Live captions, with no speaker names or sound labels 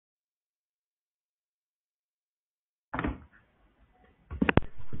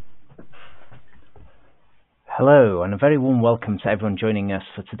Hello, and a very warm welcome to everyone joining us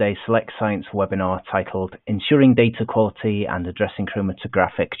for today's Select Science webinar titled Ensuring Data Quality and Addressing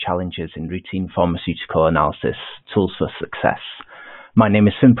Chromatographic Challenges in Routine Pharmaceutical Analysis, Tools for Success. My name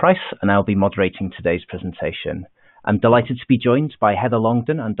is Finn Price, and I'll be moderating today's presentation. I'm delighted to be joined by Heather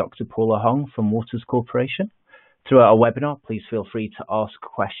Longdon and Dr. Paula Hong from Waters Corporation. Throughout our webinar, please feel free to ask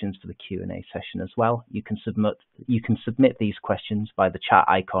questions for the Q&A session as well. You can submit these questions by the chat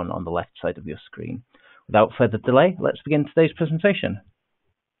icon on the left side of your screen. Without further delay, let's begin today's presentation.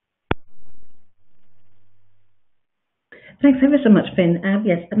 Thanks ever so much, Finn.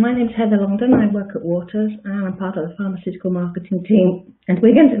 Yes, my name is Heather Longdon. I work at Waters and I'm part of the pharmaceutical marketing team. And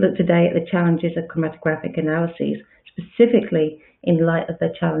we're going to look today at the challenges of chromatographic analyses, specifically in light of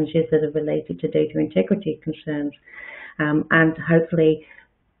the challenges that are related to data integrity concerns, and hopefully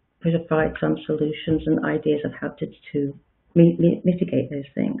provide some solutions and ideas of how to mitigate those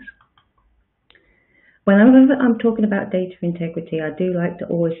things. Whenever I'm talking about data integrity, I do like to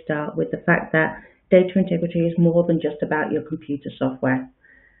always start with the fact that data integrity is more than just about your computer software.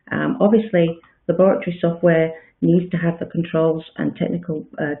 Obviously, laboratory software needs to have the controls and technical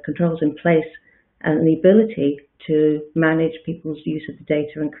controls in place and the ability to manage people's use of the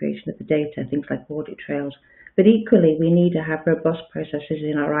data and creation of the data, things like audit trails. But equally, we need to have robust processes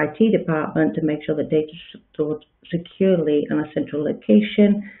in our IT department to make sure that data is stored securely in a central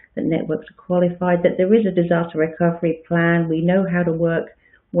location, that networks are qualified, that there is a disaster recovery plan, we know how to work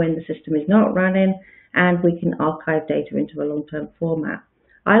when the system is not running, and we can archive data into a long-term format.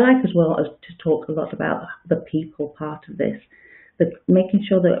 I like as well as to talk a lot about the people part of this, making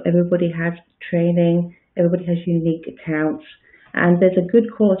sure that everybody has training, everybody has unique accounts, and there's a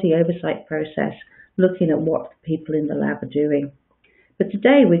good quality oversight process looking at what people in the lab are doing. But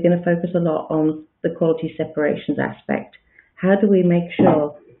today we're going to focus a lot on the quality separations aspect. How do we make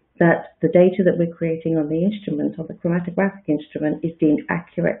sure that the data that we're creating on the instrument, on the chromatographic instrument, is deemed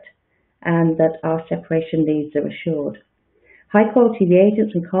accurate and that our separation needs are assured? High quality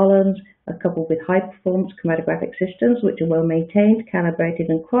reagents and columns are coupled with high performance chromatographic systems which are well maintained, calibrated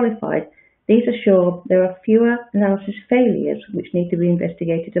and qualified. These assure there are fewer analysis failures which need to be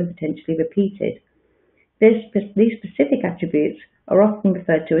investigated and potentially repeated. These specific attributes are often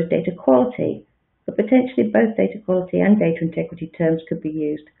referred to as data quality, but potentially both data quality and data integrity terms could be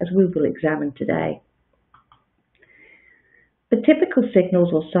used, as we will examine today. The typical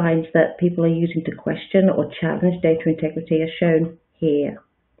signals or signs that people are using to question or challenge data integrity are shown here.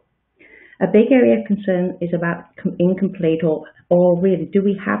 A big area of concern is about incomplete or really, do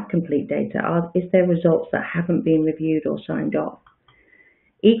we have complete data? Is there results that haven't been reviewed or signed off?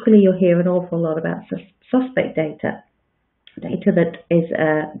 Equally, you'll hear an awful lot about suspect data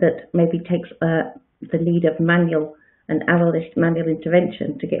that maybe takes the need of manual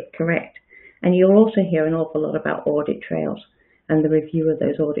intervention to get correct. And you'll also hear an awful lot about audit trails and the review of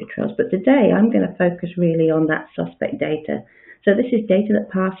those audit trails. But today I'm going to focus really on that suspect data. So this is data that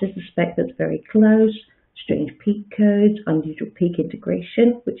passes the spec that's very close, strange peak codes, unusual peak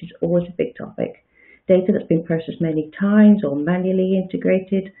integration, which is always a big topic, data that's been processed many times or manually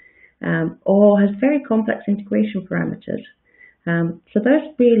integrated, or has very complex integration parameters. So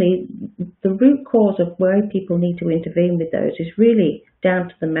those really, the root cause of why people need to intervene with those is really down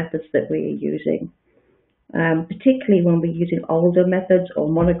to the methods that we are using, particularly when we're using older methods or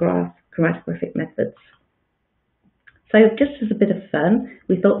monograph chromatographic methods. So just as a bit of fun,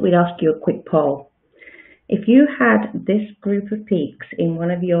 we thought we'd ask you a quick poll. If you had this group of peaks in one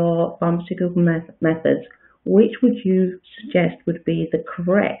of your pharmaceutical methods, which would you suggest would be the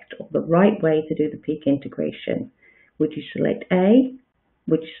correct or the right way to do the peak integration? Would you select A?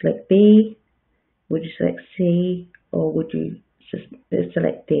 Would you select B? Would you select C? Or would you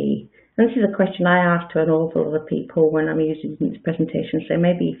select D? And this is a question I ask to an awful lot of people when I'm using this presentation. So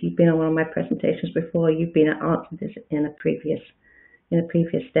maybe if you've been on one of my presentations before, you've been answered this in a previous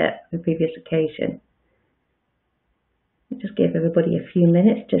step, a previous occasion. I'll just give everybody a few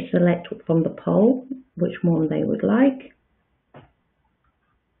minutes to select from the poll which one they would like.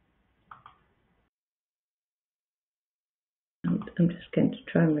 I'm just going to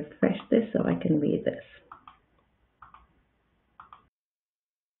try and refresh this so I can read this.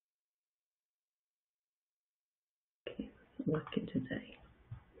 Okay, working today.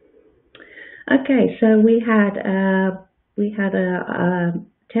 Okay, so we had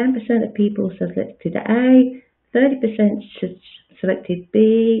 10% of people selected A, 30% selected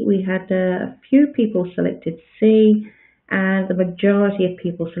B. We had a few people selected C, and the majority of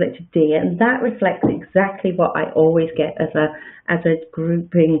people selected D, and that reflects exactly what I always get as a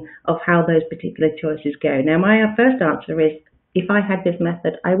grouping of how those particular choices go. Now, my first answer is if I had this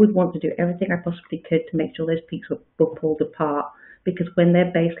method, I would want to do everything I possibly could to make sure those peaks were pulled apart, because when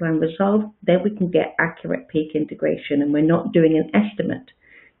they're baseline resolved, then we can get accurate peak integration and we're not doing an estimate.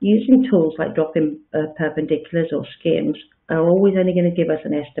 Using tools like drop-in perpendiculars or skims are always only going to give us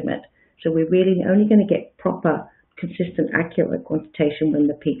an estimate. So we're really only going to get proper, consistent, accurate quantitation when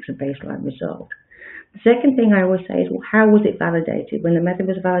the peaks are baseline resolved. The second thing I always say is, well, how was it validated? When the method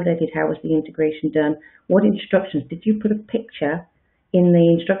was validated, how was the integration done? What instructions? Did you put a picture in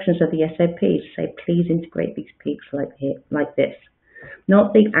the instructions of the SOP to say, please integrate these peaks like this?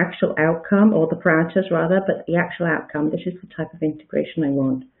 Not the actual outcome, or the parameters rather, but the actual outcome. This is the type of integration I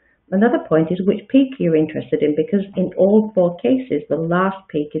want. Another point is which peak you're interested in, because in all 4 cases, the last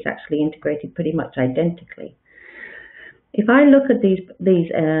peak is actually integrated pretty much identically. If I look at these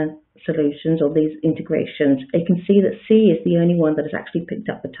solutions or these integrations, you can see that C is the only one that has actually picked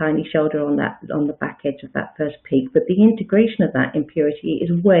up the tiny shoulder on the back edge of that first peak, but the integration of that impurity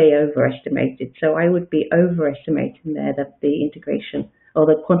is way overestimated. So I would be overestimating there the integration or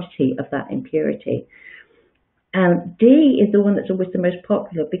the quantity of that impurity. And D is the one that's always the most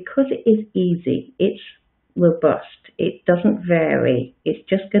popular because it is easy. It's robust. It doesn't vary. It's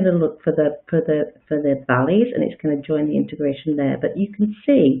just going to look for the valleys, and it's going to join the integration there. But you can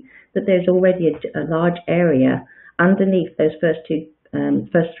see that there's already a large area underneath those first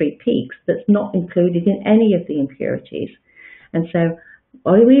 3 peaks that's not included in any of the impurities. And so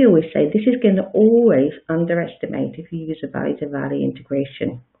we always say this is going to always underestimate if you use a valley-to-valley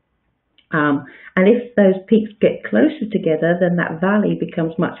integration. And if those peaks get closer together, then that valley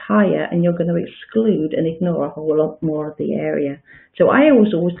becomes much higher, and you're going to exclude and ignore a whole lot more of the area. So I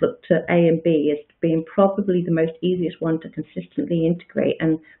always look to A and B as being probably the most easiest one to consistently integrate.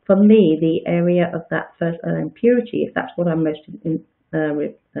 And for me, the area of that first impurity, if that's what I'm most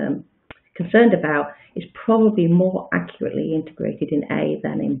concerned about, is probably more accurately integrated in A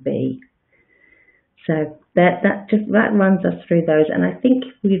than in B. So that runs us through those. And I think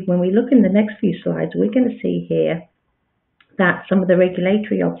when we look in the next few slides, we're going to see here that some of the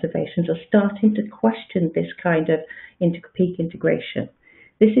regulatory observations are starting to question this kind of peak integration.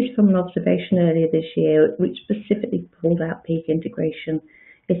 This is from an observation earlier this year, which specifically pulled out peak integration.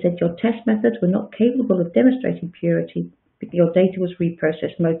 It said your test methods were not capable of demonstrating purity. Your data was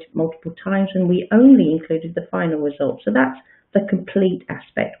reprocessed multiple times, and we only included the final result. So that's the complete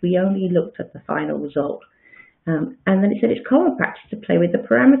aspect. We only looked at the final result. And then it said it's common practice to play with the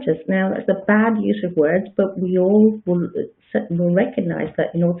parameters. Now, that's a bad use of words, but we all will recognize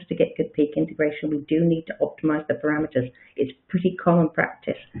that in order to get good peak integration, we do need to optimize the parameters. It's pretty common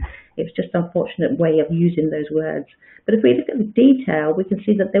practice. It's just an unfortunate way of using those words. But if we look at the detail, we can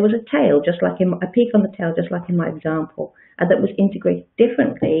see that there was a tail, just like a peak on the tail, just like in my example, and that was integrated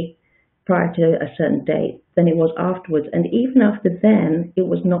differently prior to a certain date than it was afterwards. And even after then, it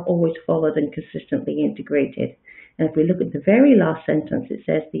was not always followed and consistently integrated. And if we look at the very last sentence, it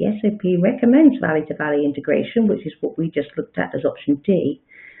says the SOP recommends valley-to-valley integration, which is what we just looked at as option D.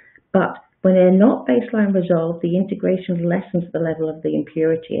 But when they're not baseline resolved, the integration lessens the level of the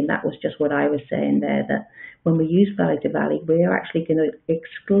impurity. And that was just what I was saying there, that when we use valley-to-valley, we are actually going to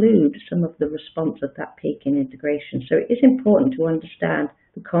exclude some of the response of that peak in integration. So it is important to understand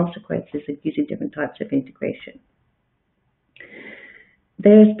the consequences of using different types of integration.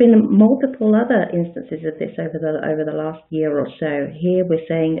 There's been multiple other instances of this over the last year or so. Here we're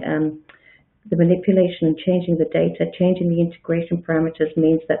saying the manipulation and changing the data, changing the integration parameters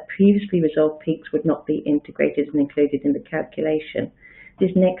means that previously resolved peaks would not be integrated and included in the calculation.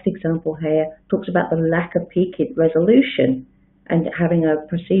 This next example here talks about the lack of peak resolution and having a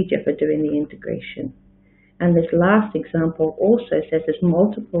procedure for doing the integration. And this last example also says there's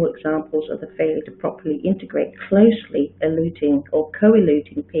multiple examples of the failure to properly integrate closely eluting or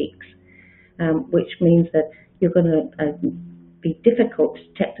co-eluting peaks, which means that you're going to be difficult to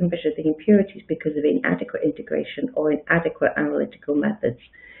detect and measure the impurities because of inadequate integration or inadequate analytical methods.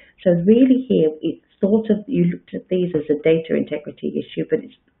 So really here, it's sort of, you looked at these as a data integrity issue, but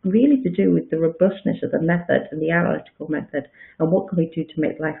it's really to do with the robustness of the method and the analytical method, and what can we do to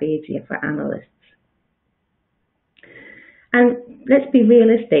make life easier for analysts. And let's be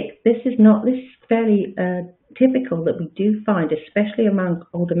realistic, this is fairly typical that we do find, especially among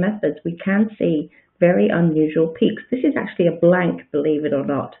older methods, we can see very unusual peaks. This is actually a blank, believe it or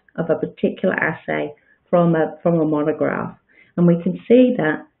not, of a particular assay from a monograph. And we can see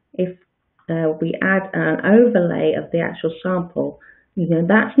that if we add an overlay of the actual sample,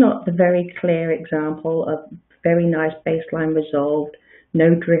 that's not the very clear example of very nice baseline resolved,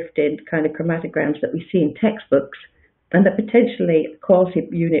 no drifted kind of chromatograms that we see in textbooks. and that potentially a quality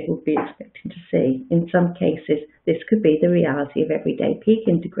unit would be expecting to see. In some cases, this could be the reality of everyday peak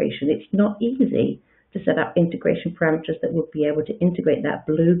integration. It's not easy to set up integration parameters that would be able to integrate that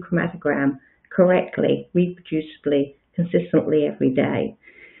blue chromatogram correctly, reproducibly, consistently every day.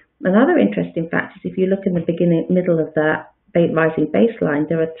 Another interesting fact is if you look in the middle of that rising baseline,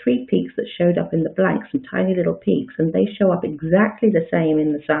 there are 3 peaks that showed up in the blanks, some tiny little peaks, and they show up exactly the same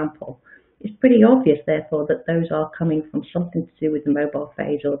in the sample. It's pretty obvious, therefore, that those are coming from something to do with the mobile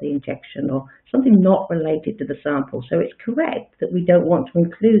phase or the injection or something not related to the sample. So it's correct that we don't want to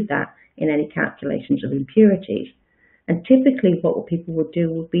include that in any calculations of impurities. And typically what people would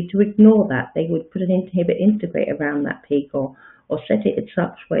do would be to ignore that. They would put an inhibit integrate around that peak or set it in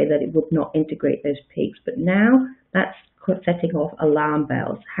such a way that it would not integrate those peaks. But now that's setting off alarm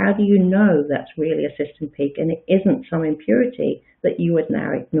bells. How do you know that's really a system peak and it isn't some impurity that you are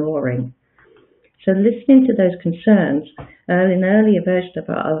now ignoring? So listening to those concerns, in an earlier version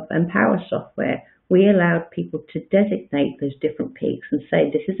of Empower software, we allowed people to designate those different peaks and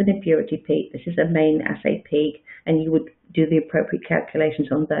say, this is an impurity peak, this is a main assay peak, and you would do the appropriate calculations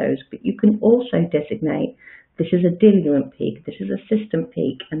on those. But you can also designate, this is a diluent peak, this is a system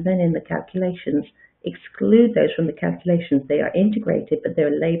peak, and then in the calculations, exclude those from the calculations. They are integrated, but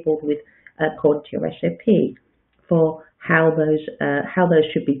they're labeled with according to your SOP for how those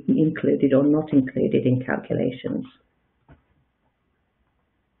should be included or not included in calculations.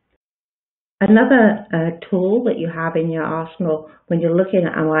 Another tool that you have in your arsenal when you're looking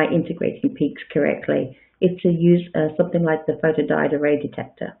at am I integrating peaks correctly is to use something like the photodiode array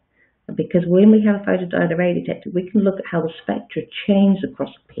detector. Because when we have a photodiode array detector, we can look at how the spectra change across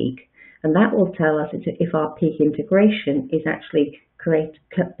a peak, and that will tell us if our peak integration is actually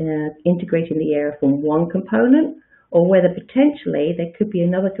integrating the area from one component, or whether potentially there could be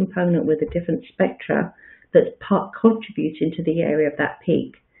another component with a different spectra that's contributing to the area of that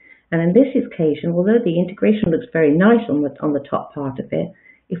peak. And in this occasion, although the integration looks very nice on the top part of it,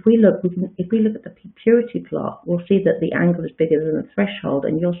 if we look at the purity plot, we'll see that the angle is bigger than the threshold,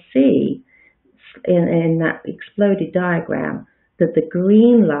 and you'll see in that exploded diagram that the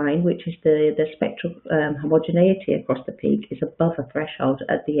green line, which is the spectral homogeneity across the peak, is above a threshold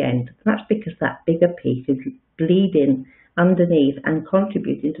at the end. That's because that bigger peak is bleeding underneath and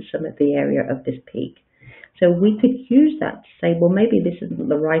contributing to some of the area of this peak. So we could use that to say, well, maybe this isn't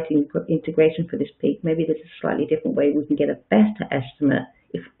the right integration for this peak. Maybe there's a slightly different way we can get a better estimate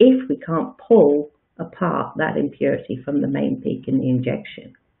if we can't pull apart that impurity from the main peak in the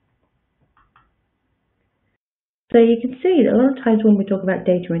injection. So you can see that a lot of times when we talk about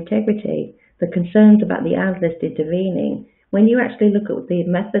data integrity, the concerns about the analyst intervening, when you actually look at the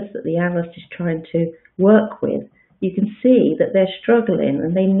methods that the analyst is trying to work with, you can see that they're struggling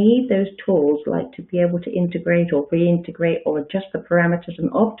and they need those tools like to be able to integrate or reintegrate or adjust the parameters and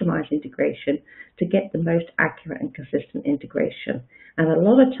optimize integration to get the most accurate and consistent integration. And a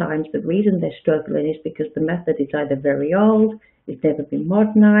lot of times the reason they're struggling is because the method is either very old, it's never been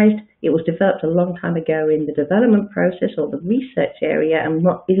modernized, it was developed a long time ago in the development process or the research area and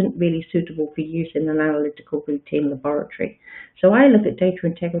isn't really suitable for use in an analytical routine laboratory. So I look at data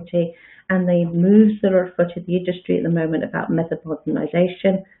integrity and the moves that are afoot in the industry at the moment about method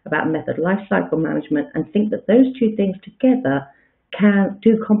modernization, about method lifecycle management, and think that those two things together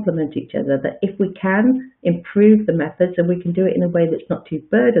do complement each other, that if we can improve the methods and we can do it in a way that's not too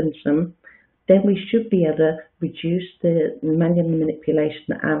burdensome, then we should be able to reduce the manual manipulation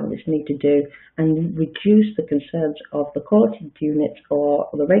that analysts need to do and reduce the concerns of the quality units or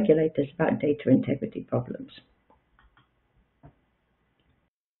the regulators about data integrity problems.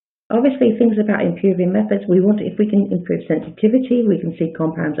 Obviously, things about improving methods, if we can improve sensitivity, we can see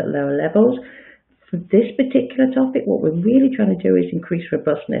compounds at lower levels. For this particular topic, what we're really trying to do is increase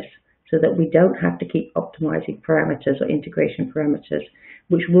robustness so that we don't have to keep optimizing parameters or integration parameters,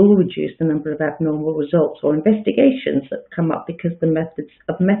 which will reduce the number of abnormal results or investigations that come up because the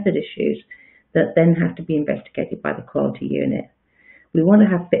method issues that then have to be investigated by the quality unit. We want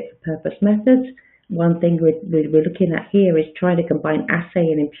to have fit-for-purpose methods. One thing we're looking at here is trying to combine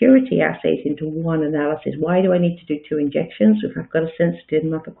assay and impurity assays into one analysis. Why do I need to do 2 injections? If I've got a sensitive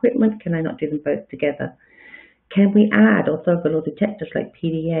enough equipment, can I not do them both together? Can we add orthogonal detectors like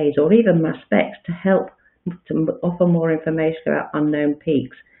PDAs or even mass specs to help to offer more information about unknown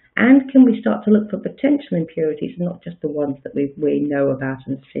peaks? And can we start to look for potential impurities, not just the ones that we know about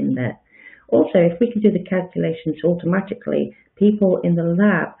and have seen there? Also, if we can do the calculations automatically, people in the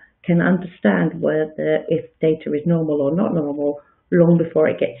lab can understand if data is normal or not normal long before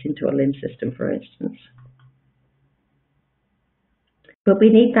it gets into a LIMS system, for instance. But we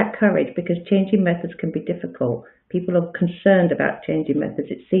need that courage because changing methods can be difficult. People are concerned about changing methods.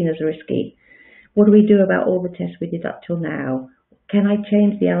 It's seen as risky. What do we do about all the tests we did up till now? Can I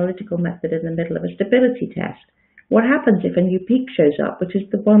change the analytical method in the middle of a stability test? What happens if a new peak shows up, which is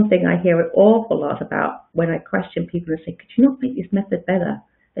the one thing I hear an awful lot about when I question people and say, could you not make this method better?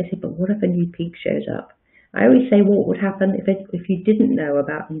 They say, but what if a new peak shows up? I always say, well, what would happen if you didn't know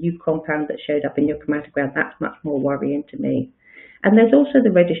about a new compound that showed up in your chromatogram? That's much more worrying to me. And there's also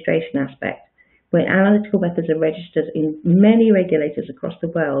the registration aspect, where analytical methods are registered in many regulators across the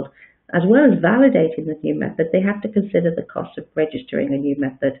world. As well as validating the new method, they have to consider the cost of registering a new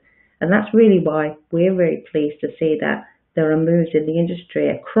method. And that's really why we're very pleased to see that there are moves in the industry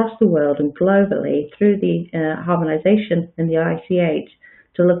across the world and globally through the harmonization in the ICH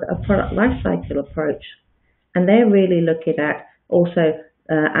to look at a product lifecycle approach. And they're really looking at also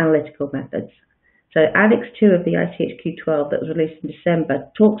analytical methods. So Annex 2 of the ICH Q12 that was released in December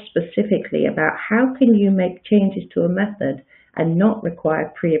talks specifically about how can you make changes to a method and not require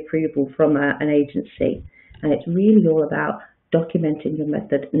pre-approval from an agency. And it's really all about documenting your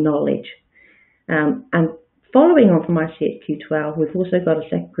method knowledge. And following on from ICH Q12, we've also got a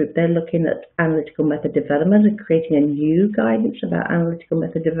second group. They're looking at analytical method development and creating a new guidance about analytical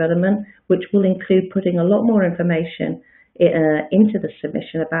method development, which will include putting a lot more information into the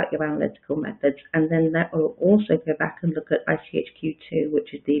submission about your analytical methods. And then that will also go back and look at ICH Q2,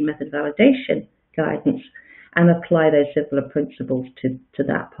 which is the method validation guidance, and apply those similar principles to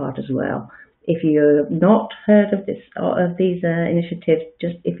that part as well. If you've not heard of these initiatives,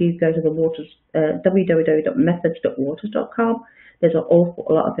 just if you go to the www.methods.waters.com, there's an awful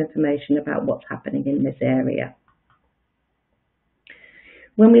lot of information about what's happening in this area.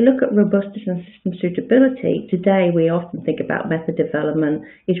 When we look at robustness and system suitability, today we often think about method development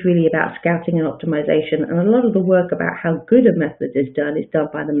is really about scouting and optimization, and a lot of the work about how good a method is done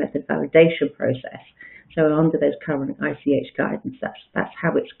by the method validation process. So under those current ICH guidance, that's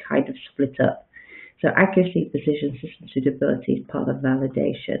how it's kind of split up. So accuracy, precision, system suitability is part of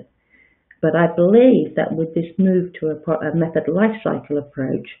validation. But I believe that with this move to a method lifecycle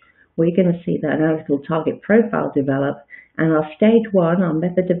approach, we're going to see that analytical target profile develop, and our stage one, our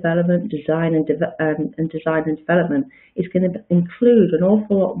method development, design and development, is going to include an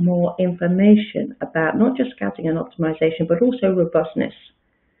awful lot more information about not just scouting and optimization, but also robustness.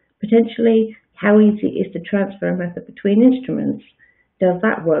 Potentially, how easy it is to transfer a method between instruments. Does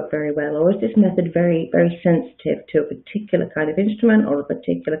that work very well, or is this method very, very sensitive to a particular kind of instrument or a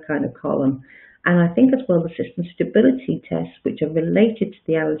particular kind of column? And I think as well the system stability tests, which are related to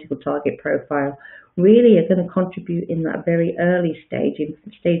the analytical target profile, really are going to contribute in that very early stage, in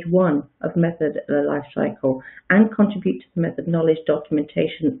stage one of method life cycle, and contribute to the method knowledge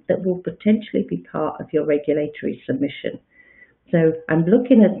documentation that will potentially be part of your regulatory submission. So I'm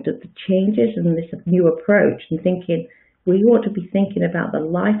looking at the changes in this new approach and thinking we ought to be thinking about the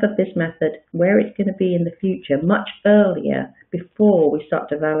life of this method, where it's going to be in the future, much earlier before we start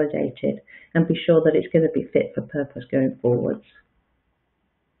to validate it, and be sure that it's going to be fit for purpose going forwards.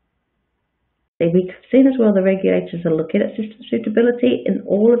 We've seen as well the regulators are looking at system suitability, and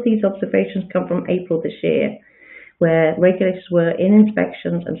all of these observations come from April this year, where regulators were in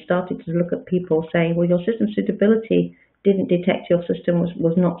inspections and started to look at people saying, well, your system suitability didn't detect your system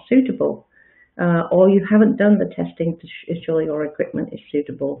was not suitable, or you haven't done the testing to ensure your equipment is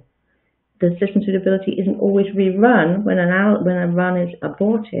suitable. The system suitability isn't always rerun when a run is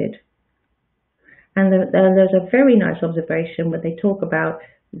aborted. And there's a very nice observation where they talk about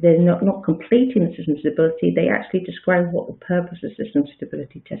they're not completing the system suitability. They actually describe what the purpose of system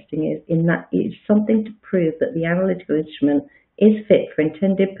suitability testing is, in that it's something to prove that the analytical instrument is fit for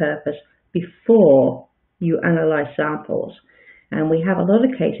intended purpose before you analyze samples. And we have a lot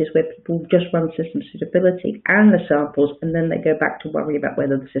of cases where people just run system suitability and the samples, and then they go back to worry about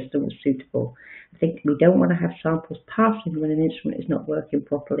whether the system was suitable. I think we don't want to have samples passing when an instrument is not working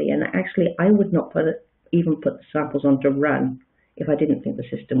properly. And actually, I would not even put the samples on to run if I didn't think the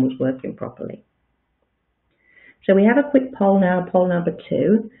system was working properly. So we have a quick poll now, poll number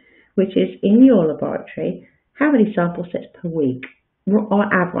 2, which is in your laboratory, how many sample sets per week, on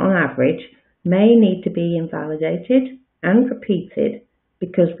average, may need to be invalidated and repeated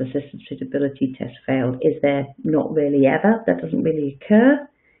because the system suitability test failed? Is there not really ever? That doesn't really occur.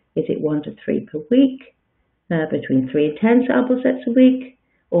 Is it 1 to 3 per week, between 3 and 10 sample sets a week,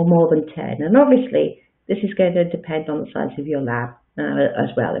 or more than 10? And obviously, this is going to depend on the size of your lab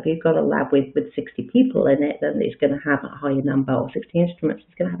as well. If you've got a lab with 60 people in it, then it's going to have a higher number, or 60 instruments,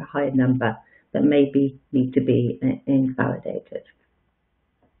 it's going to have a higher number that maybe need to be invalidated.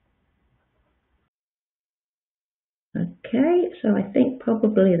 Okay, so I think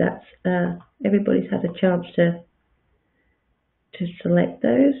probably that's everybody's had a chance to select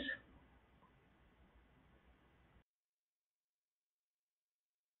those.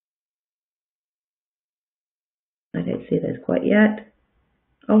 I don't see those quite yet.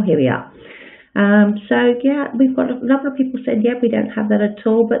 Oh, here we are. So yeah, we've got a number of people said, yeah, we don't have that at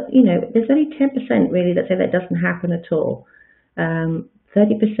all, but there's only 10% really that say that doesn't happen at all.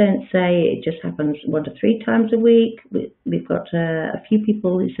 30% say it just happens 1 to 3 times a week. We've got a few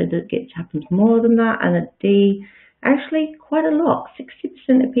people who said that it happens more than that, and a D, actually quite a lot.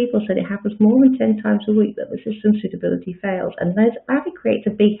 60% of people said it happens more than 10 times a week that the system suitability fails, and that creates a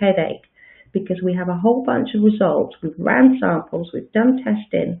big headache because we have a whole bunch of results. We've ran samples, we've done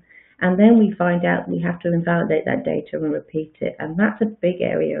testing, and then we find out we have to invalidate that data and repeat it, and that's a big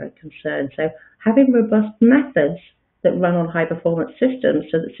area of concern. So having robust methods that run on high performance systems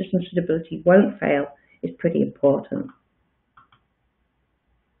so that system suitability won't fail is pretty important.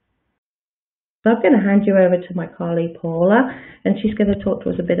 So I'm going to hand you over to my colleague Paula, and she's going to talk to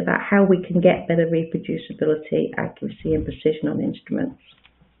us a bit about how we can get better reproducibility, accuracy and precision on instruments.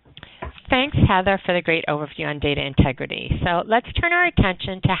 Thanks, Heather, for the great overview on data integrity. So let's turn our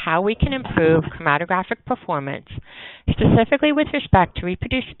attention to how we can improve chromatographic performance, specifically with respect to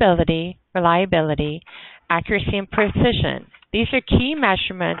reproducibility, reliability, accuracy, and precision. These are key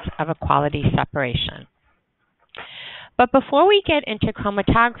measurements of a quality separation. But before we get into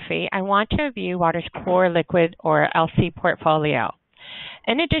chromatography, I want to review Waters' core liquid or LC portfolio.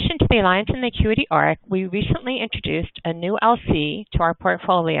 In addition to the Alliance and the Acuity ARC, we recently introduced a new LC to our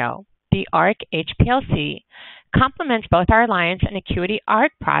portfolio. The ARC HPLC complements both our Alliance and Acuity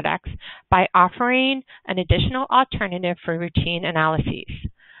ARC products by offering an additional alternative for routine analyses.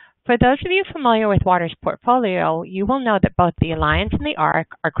 For those of you familiar with Waters' portfolio, you will know that both the Alliance and the ARC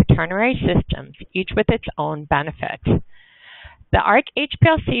are quaternary systems, each with its own benefits. The ARC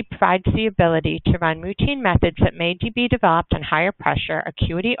HPLC provides the ability to run routine methods that may be developed on higher pressure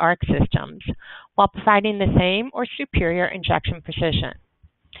Acuity ARC systems while providing the same or superior injection precision.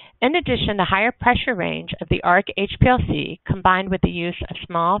 In addition, the higher pressure range of the ARC HPLC, combined with the use of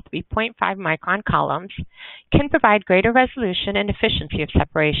small 3.5 micron columns, can provide greater resolution and efficiency of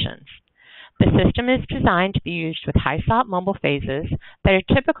separations. The system is designed to be used with high salt mobile phases that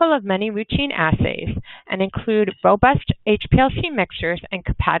are typical of many routine assays and include robust HPLC mixers and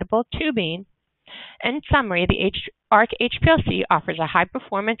compatible tubing. In summary, the ARC HPLC offers a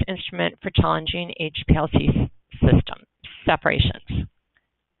high-performance instrument for challenging HPLC system separations.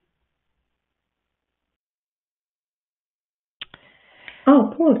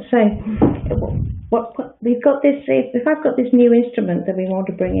 Oh, Paul, so we've got this. If I've got this new instrument that we want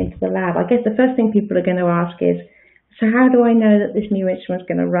to bring into the lab, I guess the first thing people are going to ask is, so how do I know that this new instrument is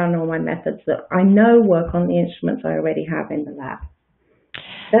going to run all my methods that I know work on the instruments I already have in the lab?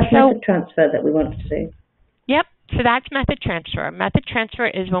 That's method transfer that we want to do. Yep. So that's method transfer. Method transfer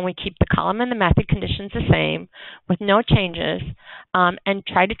is when we keep the column and the method conditions the same with no changes and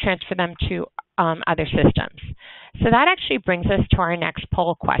try to transfer them to other systems. So that actually brings us to our next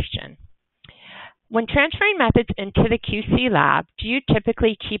poll question. When transferring methods into the QC lab, do you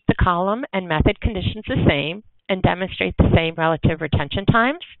typically keep the column and method conditions the same and demonstrate the same relative retention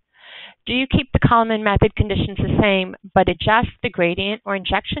times? Do you keep the column and method conditions the same but adjust the gradient or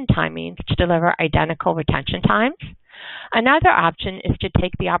injection timings to deliver identical retention times? Another option is to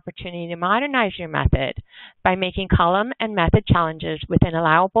take the opportunity to modernize your method by making column and method challenges within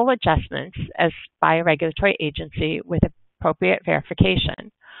allowable adjustments as by a regulatory agency with appropriate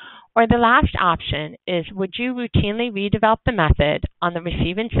verification. Or the last option is, would you routinely redevelop the method on the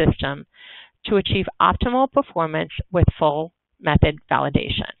receiving system to achieve optimal performance with full method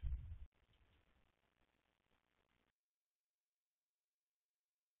validation?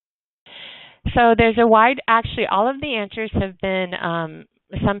 So there's a wide, actually all of the answers have been,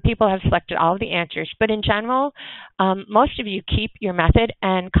 some people have selected all of the answers, but in general, most of you keep your method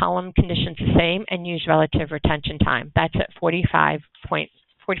and column conditions the same and use relative retention time. That's at 45%.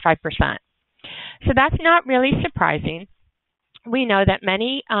 So that's not really surprising. We know that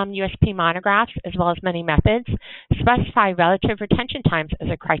many USP monographs, as well as many methods, specify relative retention times as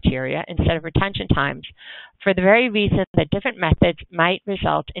a criteria instead of retention times for the very reason that different methods might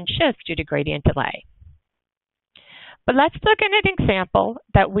result in shifts due to gradient delay. But let's look at an example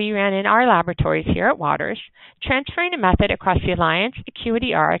that we ran in our laboratories here at Waters, transferring a method across the Alliance,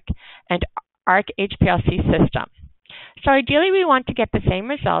 Acuity ARC, and ARC HPLC system. So ideally, we want to get the same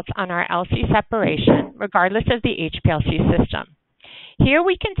results on our LC separation, regardless of the HPLC system. Here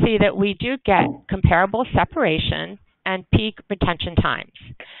we can see that we do get comparable separation and peak retention times.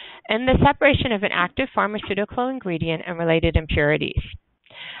 and the separation of an active pharmaceutical ingredient and related impurities.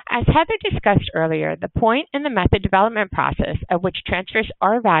 As Heather discussed earlier, the point in the method development process at which transfers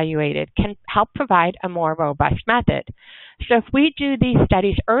are evaluated can help provide a more robust method. So if we do these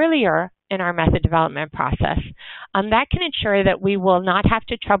studies earlier in our method development process, that can ensure that we will not have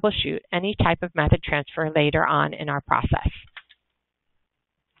to troubleshoot any type of method transfer later on in our process.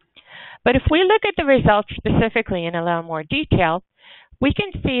 But if we look at the results specifically in a little more detail, we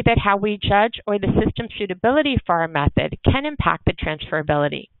can see that how we judge or the system suitability for our method can impact the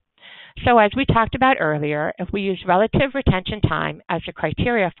transferability. So as we talked about earlier, if we use relative retention time as a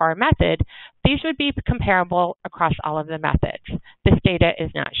criteria for our method, these would be comparable across all of the methods. This data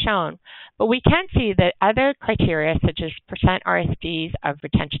is not shown, but we can see that other criteria such as percent RSDs of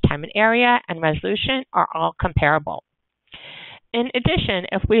retention time and area and resolution are all comparable. In addition,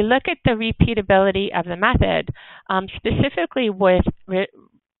 if we look at the repeatability of the method, specifically with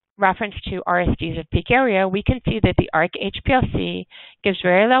reference to RSDs of peak area, we can see that the ARC HPLC gives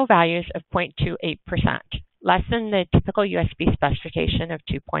very low values of 0.28%, less than the typical USB specification of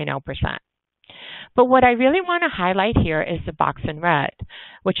 2.0%. But what I really want to highlight here is the box in red,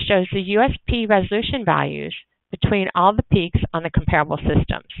 which shows the USP resolution values between all the peaks on the comparable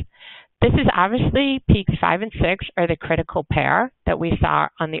systems. This is obviously peaks 5 and 6 are the critical pair that we saw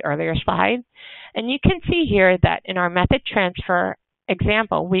on the earlier slide. And you can see here that in our method transfer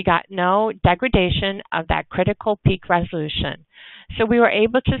example, we got no degradation of that critical peak resolution. So we were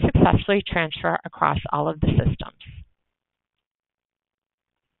able to successfully transfer across all of the systems.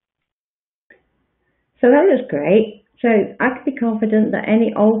 So that was great. So I can be confident that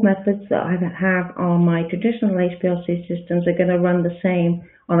any old methods that I have on my traditional HPLC systems are going to run the same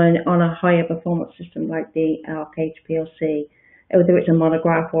on a higher performance system like the ARC HPLC, whether it's a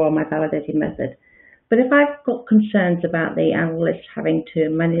monograph or my validated method. But if I've got concerns about the analyst having to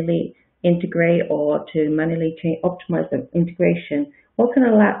manually integrate or to manually optimize the integration, what can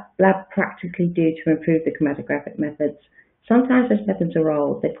a lab practically do to improve the chromatographic methods? Sometimes those methods are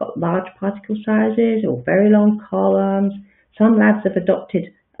old. They've got large particle sizes or very long columns. Some labs have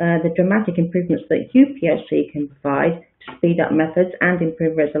adopted the dramatic improvements that UPLC can provide to speed up methods and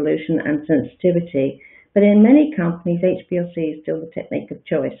improve resolution and sensitivity. But in many companies, HPLC is still the technique of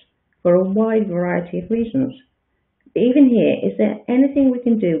choice for a wide variety of reasons. But even here, is there anything we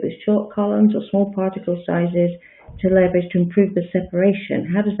can do with short columns or small particle sizes to leverage to improve the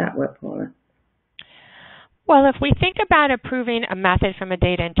separation? How does that work, Paula? Well, if we think about improving a method from a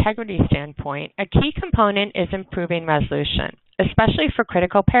data integrity standpoint, a key component is improving resolution, especially for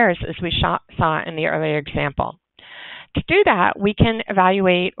critical pairs, as we saw in the earlier example. To do that, we can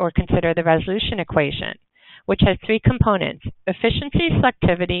evaluate or consider the resolution equation, which has 3 components: efficiency,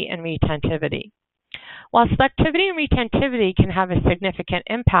 selectivity, and retentivity. While selectivity and retentivity can have a significant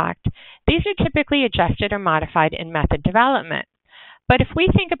impact, these are typically adjusted or modified in method development. But if we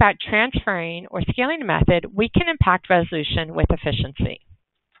think about transferring or scaling a method, we can impact resolution with efficiency.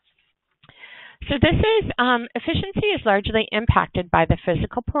 So efficiency is largely impacted by the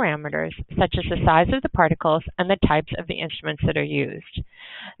physical parameters, such as the size of the particles and the types of the instruments that are used.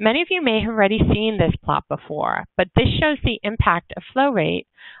 Many of you may have already seen this plot before, but this shows the impact of flow rate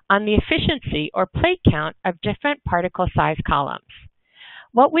on the efficiency or plate count of different particle size columns.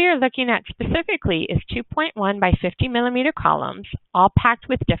 What we are looking at specifically is 2.1 by 50 millimeter columns, all packed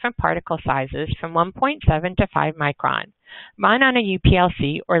with different particle sizes from 1.7 to 5 micron, run on a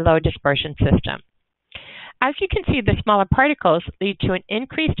UPLC or low dispersion system. As you can see, the smaller particles lead to an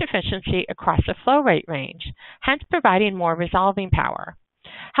increased efficiency across the flow rate range, hence providing more resolving power.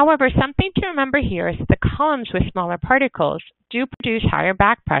 However, something to remember here is that the columns with smaller particles do produce higher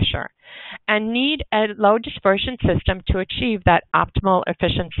back pressure and need a low dispersion system to achieve that optimal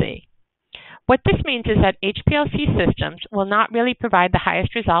efficiency. What this means is that HPLC systems will not really provide the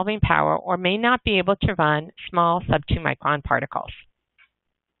highest resolving power or may not be able to run small sub-2 micron particles.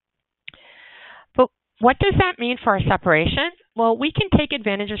 But what does that mean for our separation? Well, we can take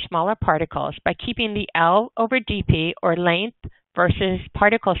advantage of smaller particles by keeping the L over dP, or length versus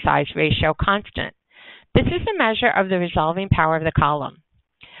particle size ratio, constant. This is a measure of the resolving power of the column.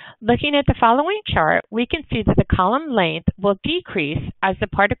 Looking at the following chart, we can see that the column length will decrease as the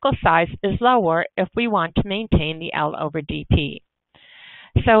particle size is lower if we want to maintain the L over dP.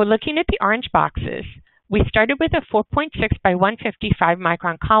 So looking at the orange boxes, we started with a 4.6 by 155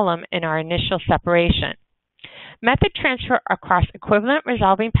 micron column in our initial separation. Method transfer across equivalent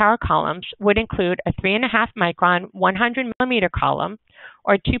resolving power columns would include a 3.5 micron 100 millimeter column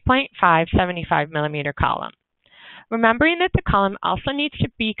or 2.5 75 millimeter column. Remembering that the column also needs to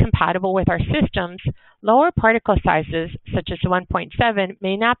be compatible with our systems, lower particle sizes, such as 1.7,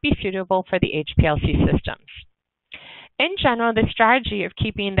 may not be suitable for the HPLC systems. In general, the strategy of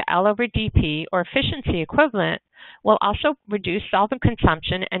keeping the L over DP, or efficiency equivalent, will also reduce solvent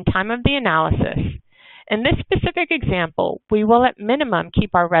consumption and time of the analysis. In this specific example, we will at minimum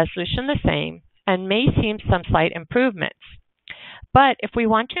keep our resolution the same and may see some slight improvements. But if we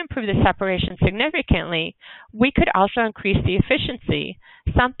want to improve the separation significantly, we could also increase the efficiency,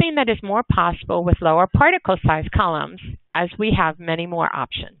 something that is more possible with lower particle size columns, as we have many more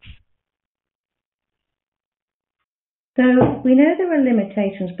options. So we know there are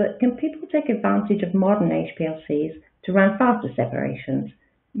limitations, but can people take advantage of modern HPLCs to run faster separations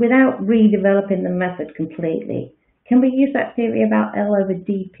without redeveloping the method completely? Can we use that theory about L over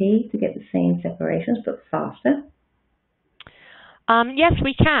DP to get the same separations but faster? Yes,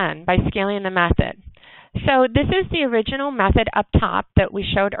 we can, by scaling the method. So this is the original method up top that we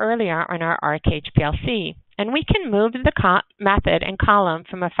showed earlier on our ARC HPLC. And we can move the method and column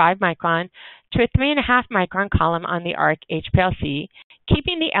from a 5 micron to a 3.5 micron column on the ARC HPLC,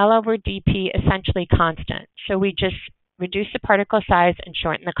 keeping the L over DP essentially constant. So we just reduce the particle size and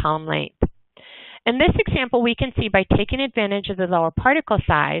shorten the column length. In this example, we can see by taking advantage of the lower particle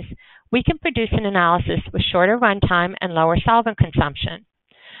size, we can produce an analysis with shorter runtime and lower solvent consumption.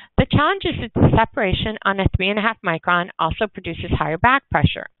 The challenge is that the separation on a 3.5 micron also produces higher back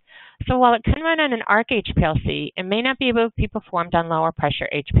pressure. So while it can run on an ARC HPLC, it may not be able to be performed on lower pressure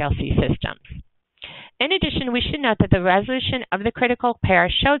HPLC systems. In addition, we should note that the resolution of the critical pair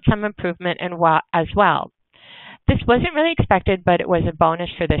showed some improvement as well. This wasn't really expected, but it was a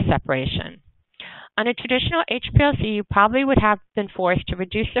bonus for this separation. On a traditional HPLC, you probably would have been forced to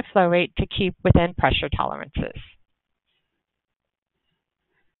reduce the flow rate to keep within pressure tolerances.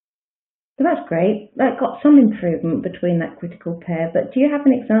 So that's great. That got some improvement between that critical pair, but do you have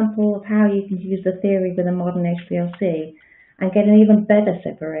an example of how you can use the theory with a modern HPLC and get an even better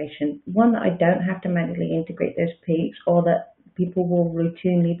separation, one that I don't have to manually integrate those peaks, or that people will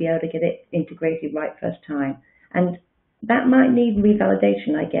routinely be able to get it integrated right first time? And that might need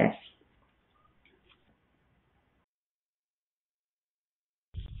revalidation, I guess.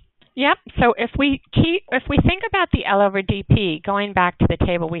 Yep. So if we think about the L over DP, going back to the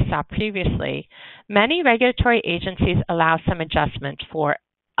table we saw previously, many regulatory agencies allow some adjustment for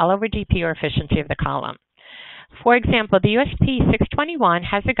L over DP or efficiency of the column. For example, the USP 621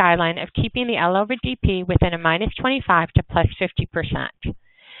 has a guideline of keeping the L over DP within a -25 to +50%.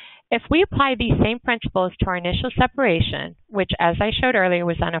 If we apply these same principles to our initial separation, which as I showed earlier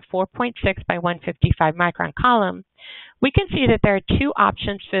was on a 4.6 by 155 micron column, we can see that there are two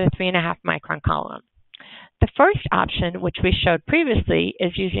options for the 3.5 micron column. The first option, which we showed previously,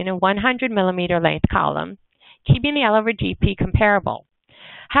 is using a 100 millimeter length column, keeping the L over DP comparable.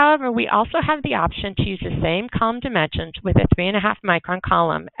 However, we also have the option to use the same column dimensions with a 3.5 micron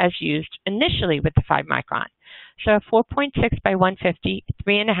column as used initially with the 5 micron. So a 4.6 by 150,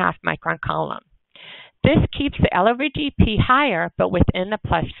 3.5 micron column. This keeps the L over DP higher, but within the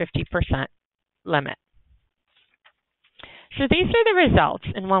 +50% limit. So these are the results,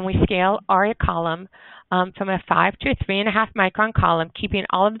 and when we scale our column from a 5 to a 3.5 micron column, keeping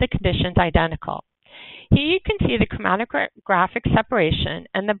all of the conditions identical. Here you can see the chromatographic separation,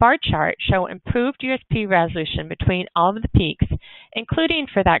 and the bar chart show improved USP resolution between all of the peaks, including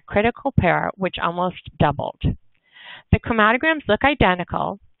for that critical pair, which almost doubled. The chromatograms look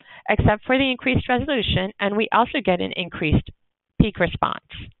identical, except for the increased resolution, and we also get an increased peak response.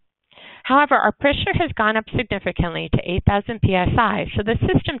 However, our pressure has gone up significantly to 8,000 psi, so the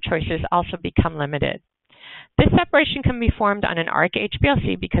system choices also become limited. This separation can be formed on an ARC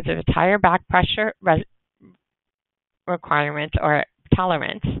HPLC because of its higher back pressure requirements or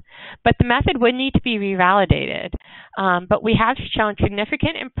tolerance, but the method would need to be revalidated. But we have shown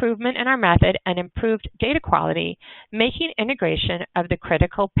significant improvement in our method and improved data quality, making integration of the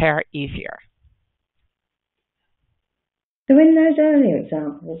critical pair easier. So in those earlier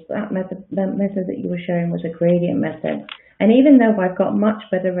examples, that method that you were showing was a gradient method. And even though I've got much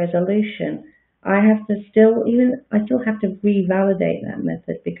better resolution, I still have to revalidate that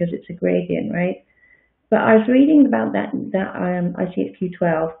method because it's a gradient, right? But I was reading about that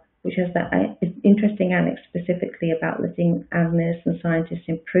ICHQ12, which has that interesting annex specifically about letting analysts and scientists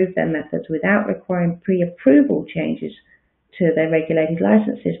improve their methods without requiring pre-approval changes to their regulated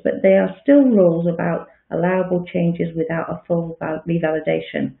licenses. But there are still rules about allowable changes without a full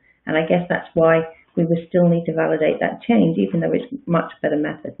revalidation. And I guess that's why we would still need to validate that change, even though it's a much better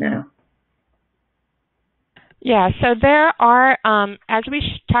method now. Yeah, so there are, as we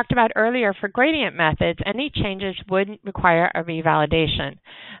talked about earlier, for gradient methods, any changes would require a revalidation.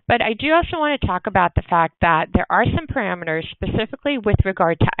 But I do also want to talk about the fact that there are some parameters, specifically with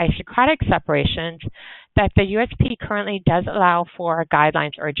regard to isocratic separations, that the USP currently does allow for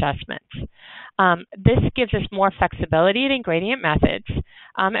guidelines or adjustments. This gives us more flexibility than gradient methods.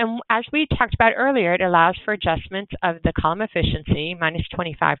 And as we talked about earlier, it allows for adjustments of the column efficiency, minus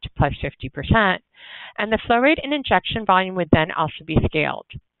 25 to plus 50%. And the flow rate and injection volume would then also be scaled.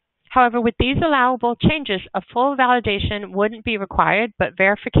 However, with these allowable changes, a full validation wouldn't be required, but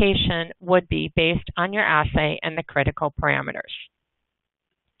verification would be based on your assay and the critical parameters.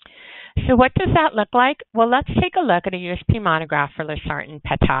 So what does that look like? Well, let's take a look at a USP monograph for losartan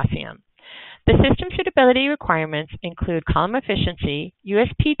potassium. The system suitability requirements include column efficiency,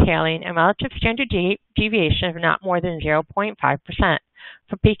 USP tailing, and relative standard deviation of not more than 0.5%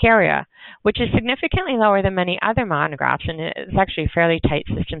 for peak area, which is significantly lower than many other monographs, and it's actually a fairly tight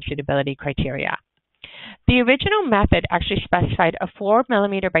system suitability criteria. The original method actually specified a 4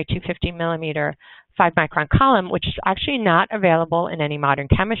 millimeter by 250 millimeter 5 micron column, which is actually not available in any modern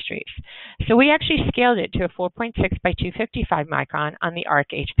chemistries. So we actually scaled it to a 4.6 by 255 micron on the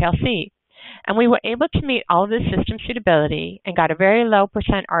ARC HPLC. And we were able to meet all of the system suitability and got a very low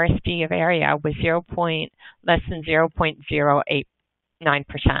percent RSD of area with less than 0.089%.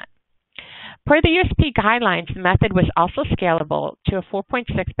 Per the USP guidelines, the method was also scalable to a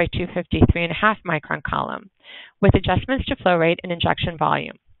 4.6 by 253.5 micron column with adjustments to flow rate and injection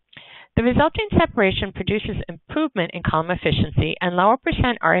volume. The resulting separation produces improvement in column efficiency and lower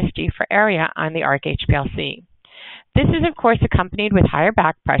percent RSD for area on the ARC HPLC. This is, of course, accompanied with higher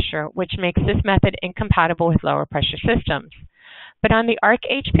back pressure, which makes this method incompatible with lower pressure systems. But on the ARC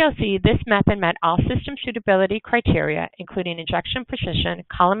HPLC, this method met all system suitability criteria, including injection precision,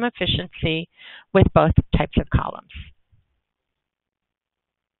 column efficiency with both types of columns.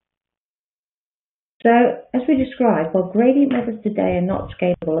 So, as we described, while gradient methods today are not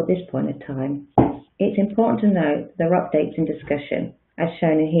scalable at this point in time, it's important to note there are updates in discussion, as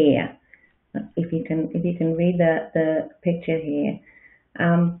shown here. If you can read the picture here,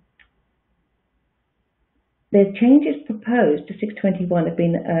 the changes proposed to 621 have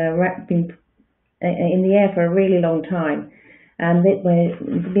been in the air for a really long time, and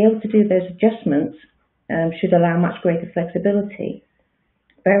to be able to do those adjustments should allow much greater flexibility.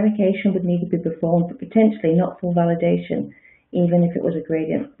 Verification would need to be performed, but potentially not full validation, even if it was a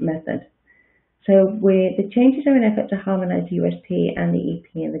gradient method. So the changes are an effort to harmonize the USP and the EP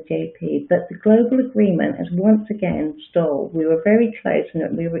and the JP, but the global agreement has once again stalled. We were very close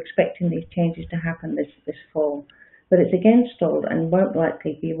and we were expecting these changes to happen this fall, but it's again stalled and won't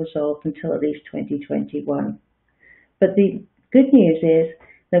likely be resolved until at least 2021. But the good news is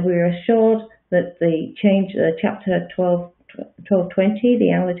that we are assured that the change, chapter 1220,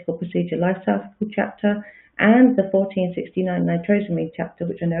 the analytical procedure lifecycle chapter, and the 1469 nitrosamine chapter,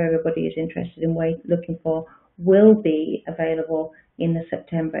 which I know everybody is interested in looking for, will be available in the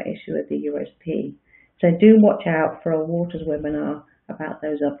September issue of the USP. So do watch out for a Waters webinar about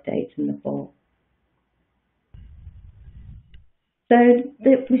those updates in the fall. So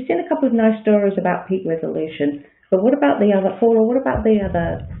we've seen a couple of nice stories about peak resolution, but what about the other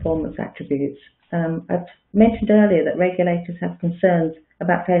performance attributes? I've mentioned earlier that regulators have concerns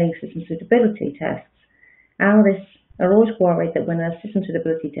about failing system suitability tests. Analysts are always worried that when a system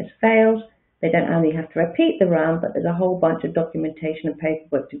suitability test fails, they don't only have to repeat the run, but there's a whole bunch of documentation and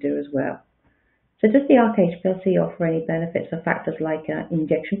paperwork to do as well. So does the ARC HPLC offer any benefits for factors like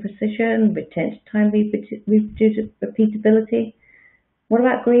injection precision, retention time repeatability? What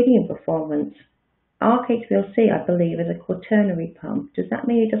about gradient performance? ARC HPLC, I believe, is a quaternary pump. Does that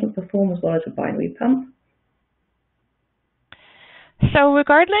mean it doesn't perform as well as a binary pump? So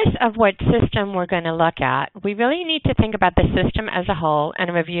regardless of what system we're going to look at, we really need to think about the system as a whole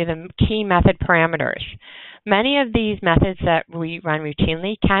and review the key method parameters. Many of these methods that we run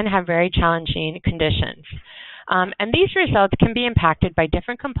routinely can have very challenging conditions. And these results can be impacted by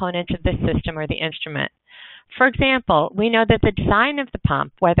different components of the system or the instrument. For example, we know that the design of the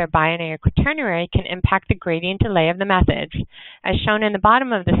pump, whether binary or quaternary, can impact the gradient delay of the methods, as shown in the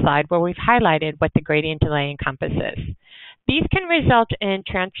bottom of the slide where we've highlighted what the gradient delay encompasses. These can result in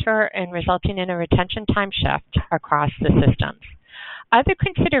transfer and resulting in a retention time shift across the systems. Other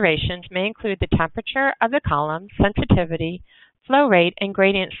considerations may include the temperature of the column, sensitivity, flow rate, and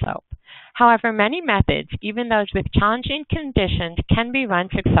gradient slope. However, many methods, even those with challenging conditions, can be run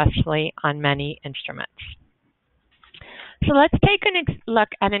successfully on many instruments. So let's take a look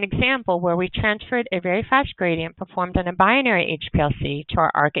at an example where we transferred a very fast gradient performed on a binary HPLC to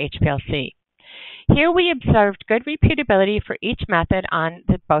our ARC HPLC. Here we observed good repeatability for each method on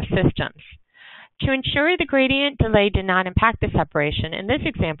both systems. To ensure the gradient delay did not impact the separation, in this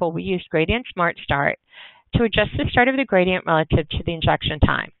example we used gradient smart start to adjust the start of the gradient relative to the injection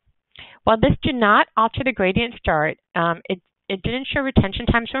time. While this did not alter the gradient start, it did ensure retention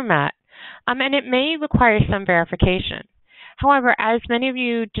times were met, and it may require some verification. However, as many of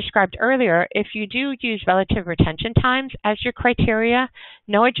you described earlier, if you do use relative retention times as your criteria,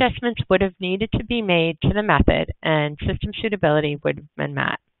 no adjustments would have needed to be made to the method and system suitability would have been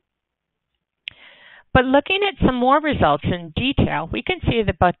met. But looking at some more results in detail, we can see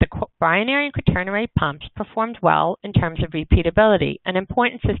that both the binary and quaternary pumps performed well in terms of repeatability, an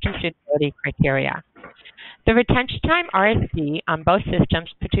important system suitability criteria. The retention time RSD on both systems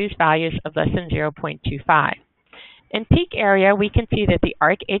produced values of less than 0.25. In peak area, we can see that the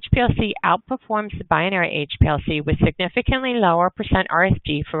ARC HPLC outperforms the binary HPLC with significantly lower percent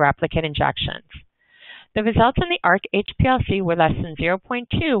RSD for replicate injections. The results in the ARC HPLC were less than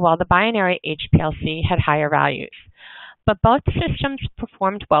 0.2, while the binary HPLC had higher values. But both systems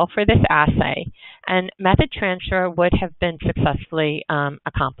performed well for this assay, and method transfer would have been successfully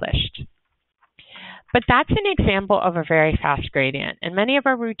accomplished. But that's an example of a very fast gradient, and many of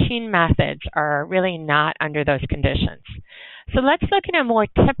our routine methods are really not under those conditions. So let's look at a more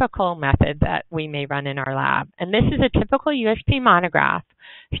typical method that we may run in our lab, and this is a typical USP monograph,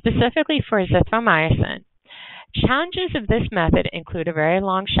 specifically for azithromycin. Challenges of this method include a very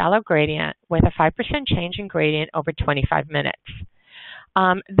long, shallow gradient with a 5% change in gradient over 25 minutes.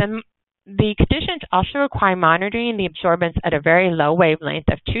 The conditions also require monitoring the absorbance at a very low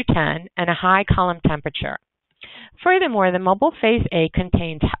wavelength of 210 and a high column temperature. Furthermore, the mobile phase A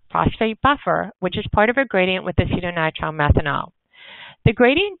contains phosphate buffer, which is part of a gradient with acetonitrile methanol. The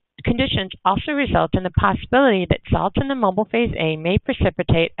gradient conditions also result in the possibility that salts in the mobile phase A may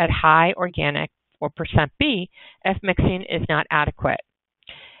precipitate at high organic or percent B if mixing is not adequate.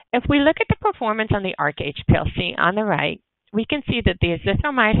 If we look at the performance on the ARC HPLC on the right, we can see that the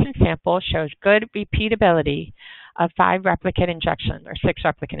azithromycin sample shows good repeatability of 5 replicate injections or 6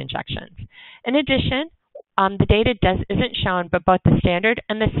 replicate injections. In addition, the data isn't shown, but both the standard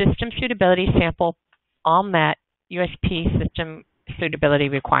and the system suitability sample all met USP system suitability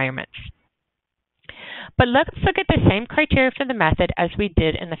requirements. But let's look at the same criteria for the method as we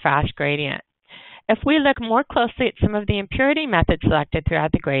did in the fast gradient. If we look more closely at some of the impurity methods selected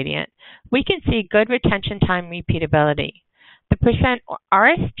throughout the gradient, we can see good retention time repeatability. The percent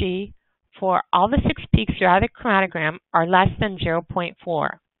RSD for all the 6 peaks throughout the chromatogram are less than 0.4.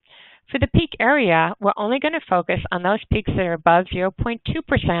 For the peak area, we're only going to focus on those peaks that are above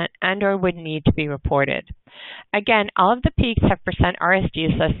 0.2% and or would need to be reported. Again, all of the peaks have percent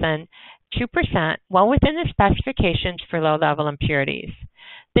RSDs less than 2%, well within the specifications for low-level impurities.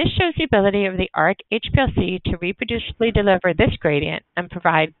 This shows the ability of the ARC HPLC to reproducibly deliver this gradient and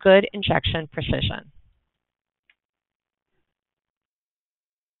provide good injection precision.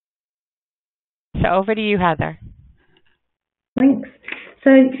 So over to you, Heather. Thanks. So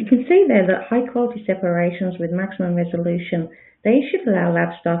you can see there that high quality separations with maximum resolution, they should allow lab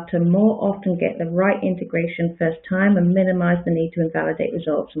staff to more often get the right integration first time and minimize the need to invalidate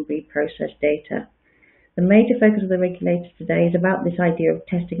results and reprocess data. The major focus of the regulators today is about this idea of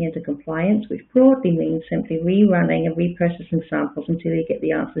testing into compliance, which broadly means simply rerunning and reprocessing samples until you get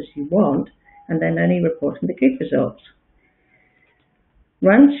the answers you want, and then only reporting the good results.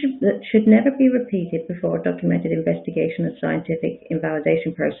 Runs should never be repeated before a documented investigation and scientific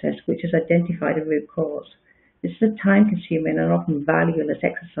invalidation process which has identified a root cause. This is a time-consuming and often valueless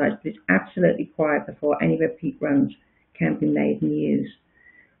exercise, but it's absolutely required before any repeat runs can be made and used.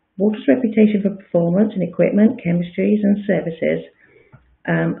 Water's reputation for performance in equipment, chemistries and services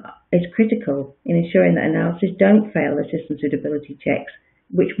is critical in ensuring that analyses don't fail the system suitability checks,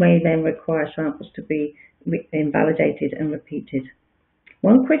 which may then require samples to be invalidated and repeated.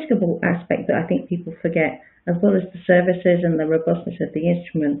 One critical aspect that I think people forget, as well as the services and the robustness of the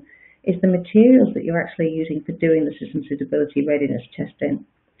instrument, is the materials that you're actually using for doing the system suitability readiness testing.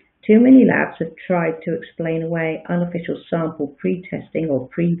 Too many labs have tried to explain away unofficial sample pre-testing or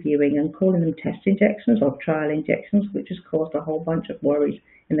previewing and calling them test injections or trial injections, which has caused a whole bunch of worries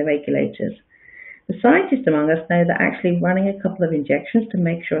in the regulators. The scientists among us know that actually running a couple of injections to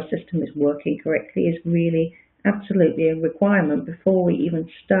make sure a system is working correctly is really absolutely a requirement before we even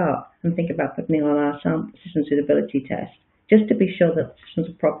start and think about putting on our system suitability test, just to be sure that the systems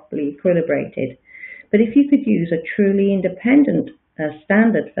are properly equilibrated. But if you could use a truly independent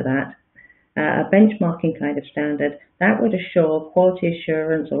standard for that, a benchmarking kind of standard, that would assure quality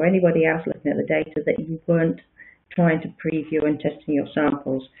assurance or anybody else looking at the data that you weren't trying to preview and testing your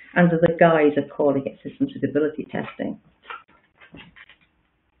samples under the guise of calling it system suitability testing.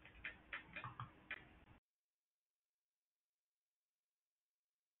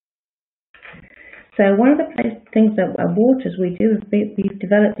 So one of the things that at Waters we do is we've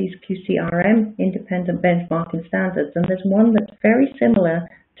developed these QCRM independent benchmarking standards, and there's one that's very similar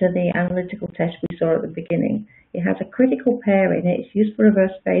to the analytical test we saw at the beginning. It has a critical pair in it. It's used for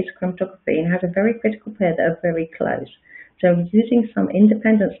reverse phase chromatography and has a very critical pair that are very close. So using some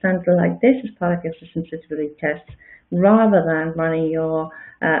independent standard like this as part of your system suitability tests, rather than running your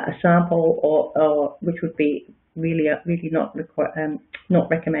a sample or which would be really not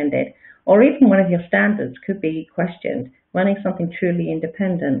recommended, or even one of your standards could be questioned. Running something truly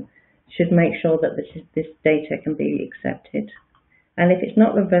independent should make sure that this data can be accepted. And if it's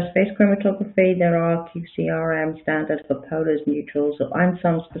not reverse phase chromatography, there are QCRM standards for polars, neutrals, and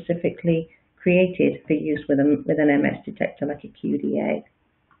some specifically created for use with an MS detector like a QDA.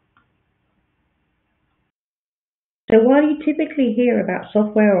 So while you typically hear about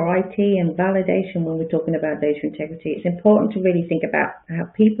software or IT and validation when we're talking about data integrity, it's important to really think about how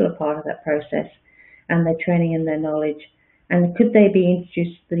people are part of that process and their training and their knowledge. And could they be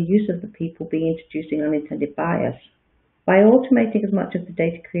introduced, the use of the people be introducing unintended bias? By automating as much of the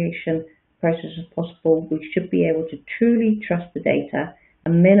data creation process as possible, we should be able to truly trust the data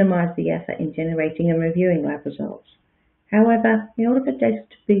and minimize the effort in generating and reviewing lab results. However, in order for data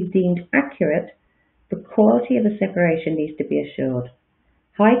to be deemed accurate, the quality of the separation needs to be assured.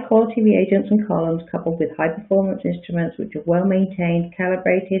 High quality reagents and columns coupled with high performance instruments which are well maintained,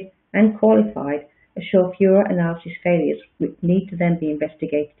 calibrated and qualified assure fewer analysis failures which need to then be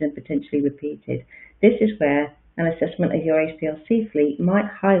investigated and potentially repeated. This is where an assessment of your HPLC fleet might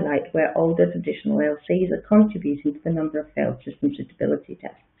highlight where older traditional LCs are contributing to the number of failed system suitability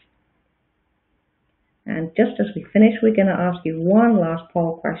tests. And just as we finish, we're going to ask you one last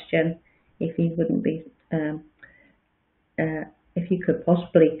poll question. If you wouldn't be, if you could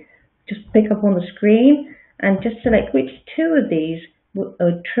possibly just pick up on the screen and just select which two of these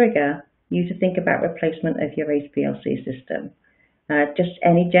would trigger you to think about replacement of your HPLC system. Just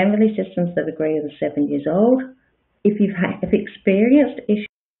any generally systems that are greater than 7 years old. If you've experienced issues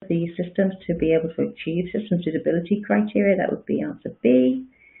with these systems to be able to achieve system suitability criteria, that would be answer B.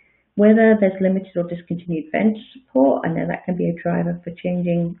 Whether there's limited or discontinued vendor support, and then that can be a driver for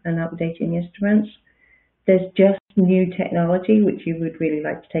changing and updating instruments. There's just new technology which you would really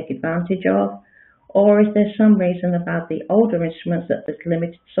like to take advantage of, or is there some reason about the older instruments that there's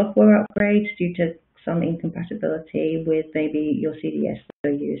limited software upgrades due to some incompatibility with maybe your CDS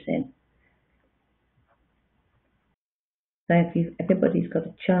that you're using. So if everybody's got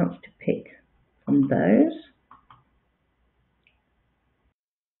a chance to pick on those.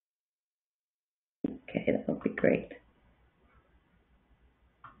 Okay, that would be great.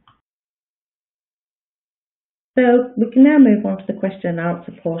 So we can now move on to the question and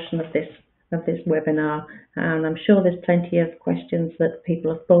answer portion of this webinar, and I'm sure there's plenty of questions that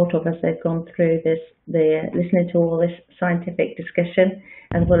people have thought of as they've gone through this, listening to all this scientific discussion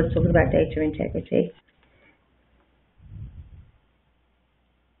as well as talking about data integrity.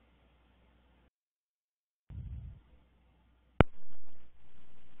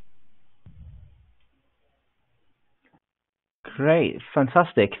 Great,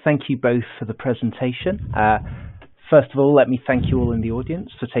 fantastic. Thank you both for the presentation. First of all, let me thank you all in the audience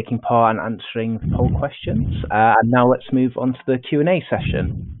for taking part and answering the poll questions. And now let's move on to the Q&A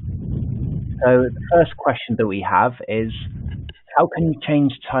session. So the first question that we have is, how can you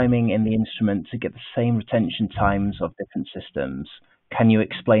change timing in the instrument to get the same retention times of different systems? Can you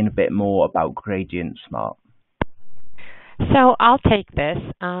explain a bit more about Gradient Smart? So I'll take this.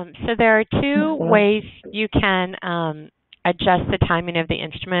 So there are two ways you can adjust the timing of the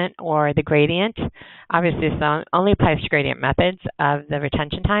instrument or the gradient. Obviously, this only applies to gradient methods of the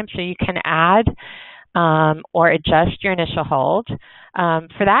retention time. So you can add or adjust your initial hold.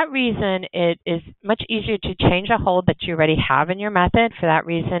 For that reason, it is much easier to change a hold that you already have in your method. For that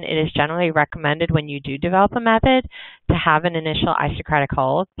reason, it is generally recommended when you do develop a method to have an initial isocratic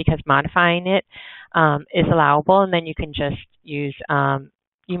hold, because modifying it is allowable, and then you can just use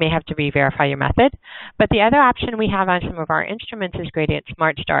you may have to re-verify your method. But the other option we have on some of our instruments is Gradient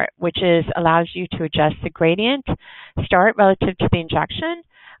Smart Start, which allows you to adjust the gradient start relative to the injection.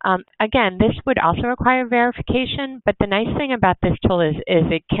 Again, this would also require verification, but the nice thing about this tool is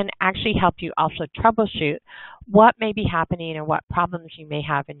it can actually help you also troubleshoot what may be happening and what problems you may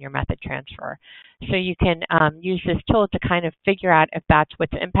have in your method transfer. So you can use this tool to kind of figure out if that's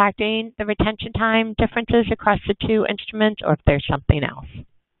what's impacting the retention time differences across the two instruments, or if there's something else.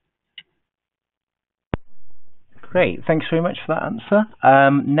 Great, thanks very much for that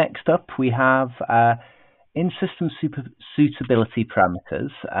answer. Next up, we have in system suitability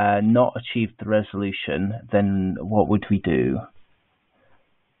parameters not achieved the resolution, then what would we do?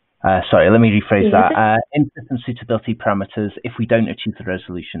 Sorry, let me rephrase that. In system suitability parameters, if we don't achieve the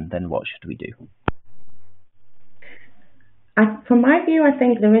resolution, then what should we do? From my view, I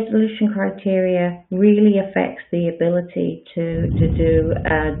think the resolution criteria really affects the ability to do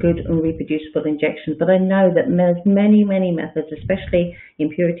good and reproducible injections. But I know that there's many methods, especially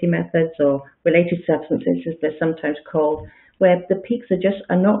impurity methods or related substances, as they're sometimes called, where the peaks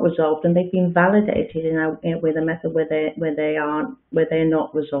are not resolved, and they've been validated with a method where they're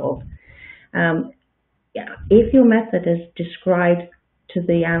not resolved. If your method has described to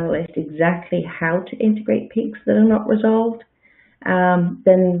the analyst exactly how to integrate peaks that are not resolved,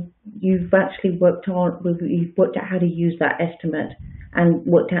 then you've actually worked out how to use that estimate and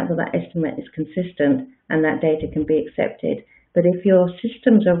worked out that estimate is consistent and that data can be accepted. But if your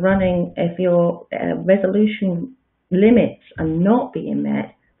systems are running, if your resolution limits are not being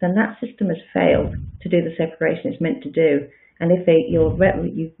met, then that system has failed to do the separation it's meant to do. And if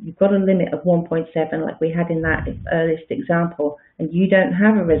you've got a limit of 1.7, like we had in that earliest example, and you don't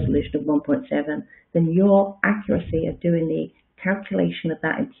have a resolution of 1.7, then your accuracy of doing the calculation of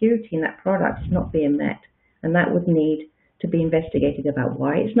that impurity in that product is not being met. And that would need to be investigated about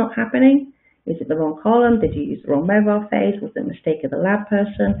why it's not happening. Is it the wrong column? Did you use the wrong mobile phase? Was it a mistake of the lab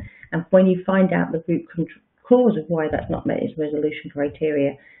person? And when you find out the root cause of why that's not met its resolution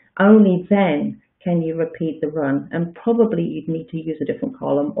criteria, only then can you repeat the run. And probably you'd need to use a different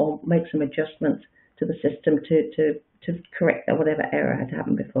column or make some adjustments to the system to correct that whatever error had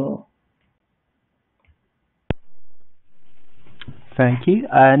happened before. Thank you.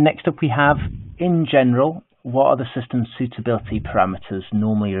 Next up we have, in general, what are the system suitability parameters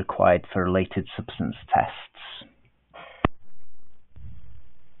normally required for related substance tests?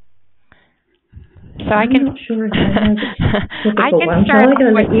 So I'm not sure if I can start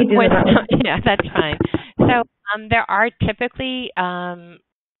with yeah, that's fine. So there are typically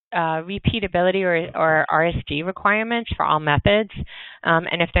repeatability or RSD requirements for all methods,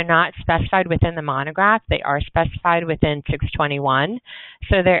 and if they're not specified within the monograph, they are specified within 621.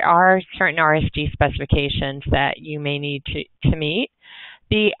 So there are certain RSD specifications that you may need to meet.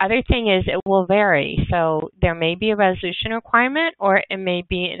 The other thing is it will vary. So there may be a resolution requirement or it may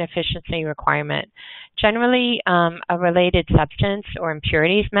be an efficiency requirement. Generally, a related substance or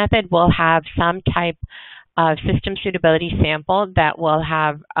impurities method will have some type of system suitability sample that will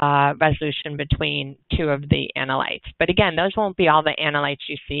have resolution between two of the analytes. But again, those won't be all the analytes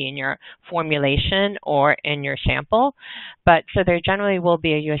you see in your formulation or in your sample. But so there generally will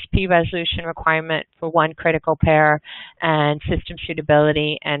be a USP resolution requirement for one critical pair, and system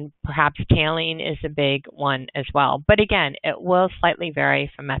suitability and perhaps tailing is a big one as well. But again, it will slightly vary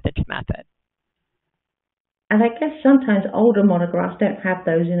from method to method. And I guess sometimes older monographs don't have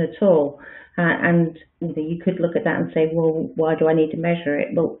those in at all. And you could look at that and say, well, why do I need to measure it?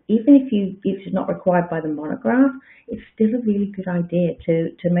 Well, even if it's not required by the monograph, it's still a really good idea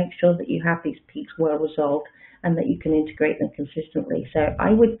to make sure that you have these peaks well resolved and that you can integrate them consistently. So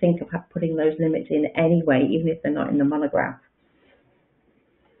I would think of putting those limits in anyway, even if they're not in the monograph.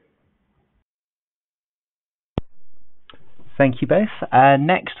 Thank you both.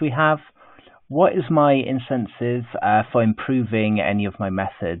 Next we have, what is my incentive for improving any of my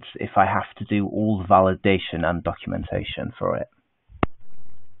methods if I have to do all the validation and documentation for it?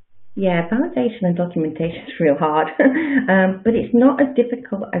 Yeah, validation and documentation is real hard, but it's not as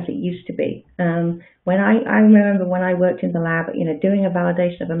difficult as it used to be. When I remember when I worked in the lab, doing a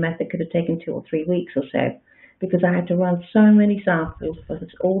validation of a method could have taken 2 or 3 weeks or so, because I had to run so many samples for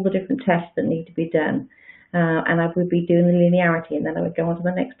all the different tests that need to be done. And I would be doing the linearity, and then I would go on to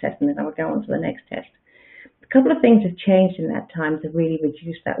the next test, and then I would go on to the next test. A couple of things have changed in that time to really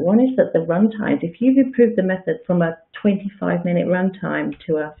reduce that. One is that the run times, if you've improved the method from a 25-minute run time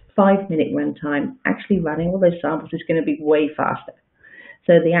to a 5-minute run time, actually running all those samples is going to be way faster.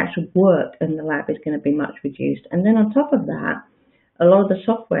 So the actual work in the lab is going to be much reduced. And then on top of that, a lot of the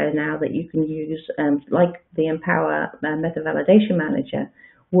software now that you can use, like the Empower Method Validation Manager,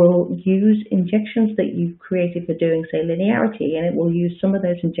 will use injections that you've created for doing, say, linearity, and it will use some of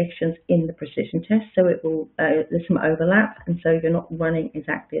those injections in the precision test, so it will there's some overlap, and so you're not running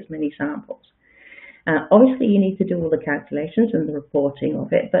exactly as many samples. Obviously, you need to do all the calculations and the reporting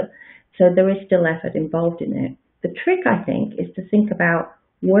of it, but so there is still effort involved in it. The trick, I think, is to think about,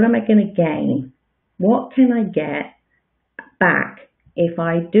 what am I going to gain? What can I get back if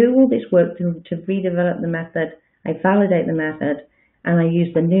I do all this work to redevelop the method, I validate the method, and I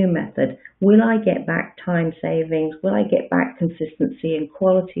use the new method, will I get back time savings? Will I get back consistency and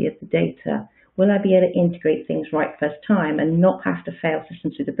quality of the data? Will I be able to integrate things right first time and not have to fail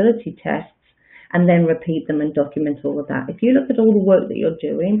system suitability tests and then repeat them and document all of that? If you look at all the work that you're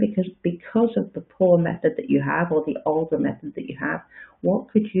doing, because of the poor method that you have or the older method that you have, what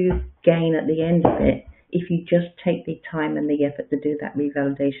could you gain at the end of it if you just take the time and the effort to do that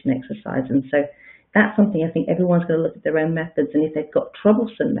revalidation exercise? And so that's something I think everyone's going to look at their own methods, and if they've got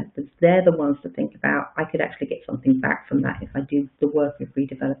troublesome methods, they're the ones to think about. I could actually get something back from that if I do the work of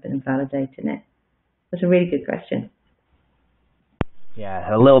redeveloping and validating it. That's a really good question.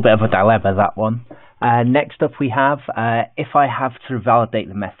 Yeah, a little bit of a dilemma, that one. Next up we have, if I have to validate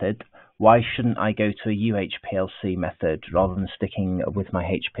the method, why shouldn't I go to a UHPLC method rather than sticking with my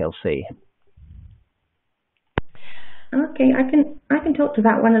HPLC? Okay, I can talk to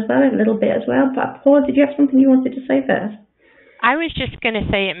that one as well a little bit as well. But Paula, did you have something you wanted to say first? I was just going to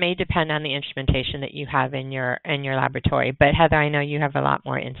say it may depend on the instrumentation that you have in your laboratory. But Heather, I know you have a lot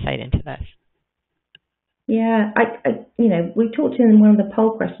more insight into this. Yeah, we talked in one of the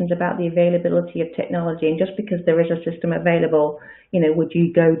poll questions about the availability of technology, and just because there is a system available, would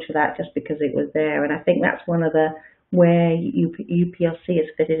you go to that just because it was there? And I think that's one of the where UPLC is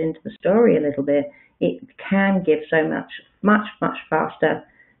fitted into the story a little bit. It can give so much faster,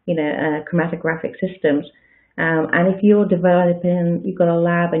 chromatographic systems. And if you're developing, you've got a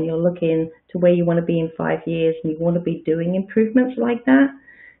lab and you're looking to where you want to be in 5 years and you want to be doing improvements like that,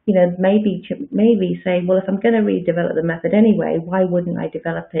 maybe say, well, if I'm going to redevelop the method anyway, why wouldn't I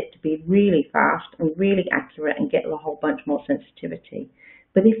develop it to be really fast and really accurate and get a whole bunch more sensitivity?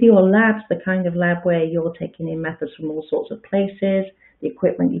 But if your lab's the kind of lab where you're taking in methods from all sorts of places, the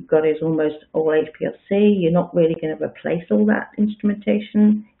equipment you've got is almost all HPLC, you're not really going to replace all that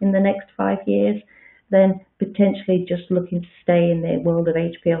instrumentation in the next 5 years, then potentially just looking to stay in the world of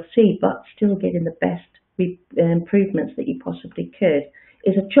HPLC but still getting the best improvements that you possibly could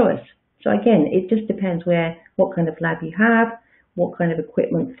is a choice. So again, it just depends what kind of lab you have, what kind of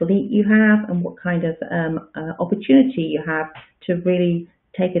equipment fleet you have, and what kind of opportunity you have to really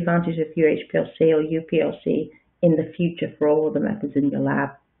take advantage of your HPLC or UPLC in the future for all of the methods in your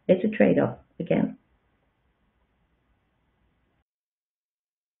lab. It's a trade-off, again.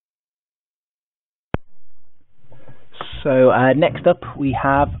 So next up we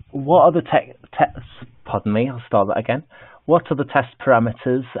have, what are the I'll start that again. What are the test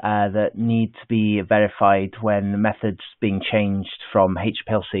parameters that need to be verified when the method's being changed from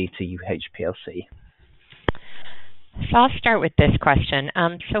HPLC to UHPLC? So I'll start with this question.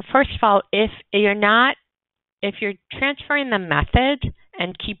 So first of all, if you're transferring the method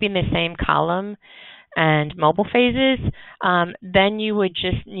and keeping the same column and mobile phases, then you would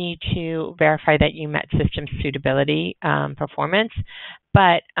just need to verify that you met system suitability performance.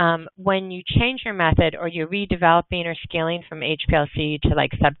 But when you change your method or you're redeveloping or scaling from HPLC to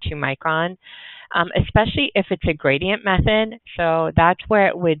like sub-2 micron, especially if it's a gradient method, so that's where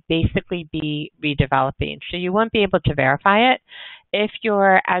it would basically be redeveloping. So you won't be able to verify it. If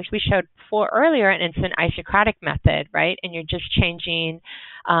you're, as we showed before earlier, and it's an isocratic method, right, and you're just changing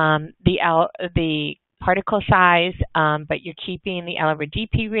the particle size, but you're keeping the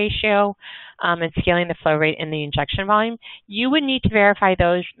L/dP ratio and scaling the flow rate and the injection volume, you would need to verify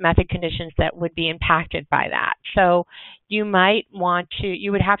those method conditions that would be impacted by that. So you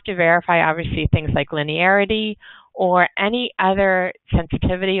would have to verify obviously things like linearity or any other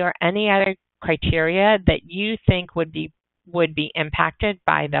sensitivity or any other criteria that you think would be impacted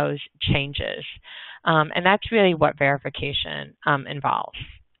by those changes. And that's really what verification involves.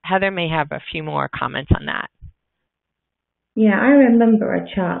 Heather may have a few more comments on that. Yeah, I remember a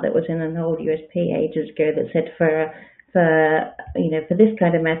chart that was in an old USP ages ago that said for this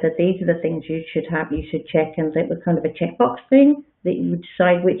kind of method, these are the things you should check, and it was kind of a checkbox thing that you would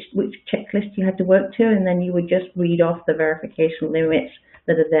decide which checklist you had to work to, and then you would just read off the verification limits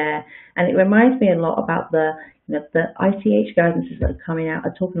that are there. And it reminds me a lot about the ICH guidances that are coming out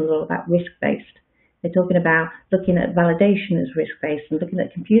are talking a lot about risk-based. They're talking about looking at validation as risk-based and looking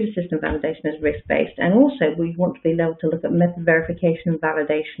at computer system validation as risk-based. And also we want to be able to look at method verification and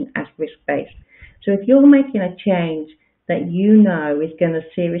validation as risk-based. So if you're making a change that you know is going to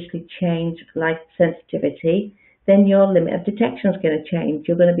seriously change light sensitivity, then your limit of detection is going to change.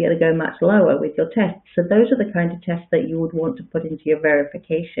 You're going to be able to go much lower with your tests. So those are the kind of tests that you would want to put into your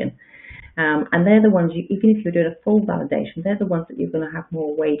verification. And they're the ones, even if you're doing a full validation, they're the ones that you're going to have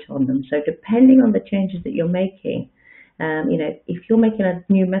more weight on them. So depending on the changes that you're making, if you're making a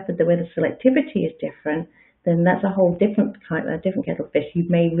new method where the selectivity is different, then that's a whole different kettle of fish. You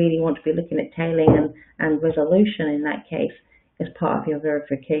may really want to be looking at tailing and resolution in that case. as part of your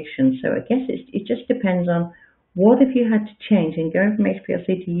verification. So I guess it just depends on what have you had to change in going from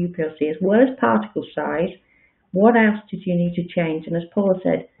HPLC to UPLC, as well as particle size. What else did you need to change? And as Paula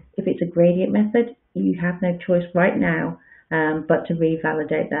said, if it's a gradient method, you have no choice right now but to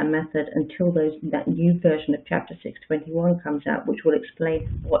revalidate that method until that new version of Chapter 621 comes out, which will explain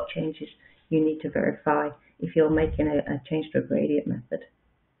what changes you need to verify if you're making a change to a gradient method.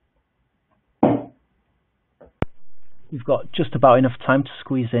 We've got just about enough time to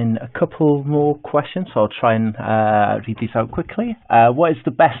squeeze in a couple more questions, so I'll try and read these out quickly. What is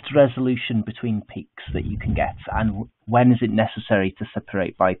the best resolution between peaks that you can get, and when is it necessary to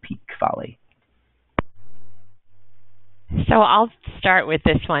separate by peak valley? So I'll start with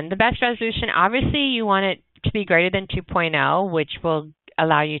this one. The best resolution, obviously you want it to be greater than 2.0, which will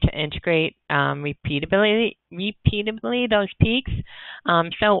allow you to integrate repeatably those peaks.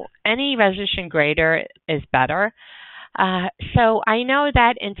 So any resolution greater is better. So I know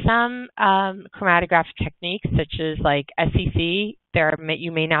that in some chromatographic techniques, such as like SEC,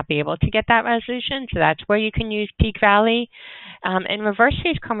 you may not be able to get that resolution, so that's where you can use peak valley. In reverse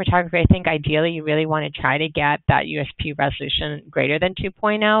phase chromatography, I think ideally you really want to try to get that USP resolution greater than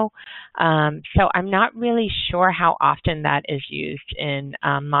 2.0. So I'm not really sure how often that is used in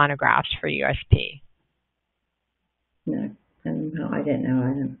monographs for USP. No, I don't know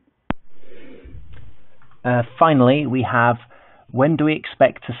either. Finally, we have, when do we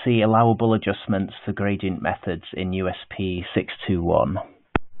expect to see allowable adjustments for gradient methods in USP 621?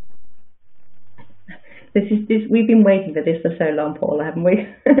 We've been waiting for this for so long, Paula, haven't we?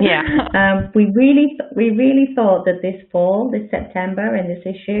 Yeah. We really thought that this fall, this September, in this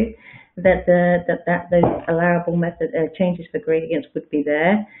issue, that those allowable method changes for gradients would be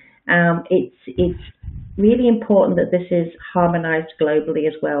there. It's really important that this is harmonized globally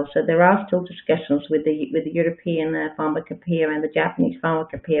as well. So there are still discussions with the European Pharmacopoeia and the Japanese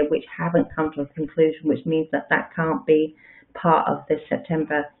Pharmacopoeia, which haven't come to a conclusion, which means that can't be part of this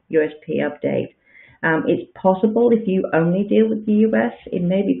September USP update. It's possible if you only deal with the US, it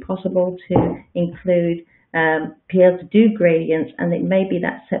may be possible to include be able to do gradients, and it may be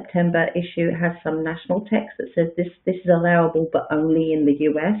that September issue has some national text that says this is allowable but only in the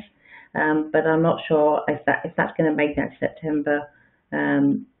US. But I'm not sure if that's going to make that September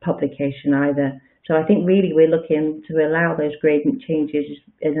publication either. So I think really we're looking to allow those gradient changes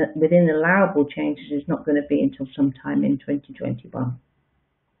within allowable changes is not going to be until sometime in 2021.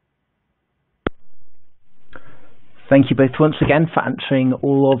 Thank you both once again for answering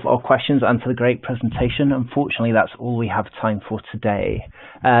all of our questions and for the great presentation. Unfortunately, that's all we have time for today.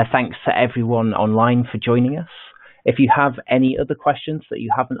 Thanks to everyone online for joining us. If you have any other questions that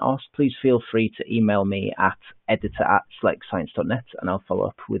you haven't asked, please feel free to email me at editor@selectscience.net and I'll follow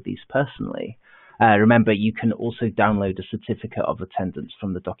up with these personally. Remember, you can also download a certificate of attendance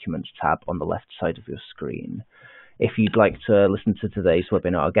from the Documents tab on the left side of your screen. If you'd like to listen to today's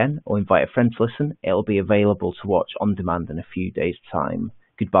webinar again or invite a friend to listen, it'll be available to watch on demand in a few days' time.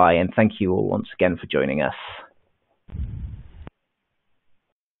 Goodbye, and thank you all once again for joining us.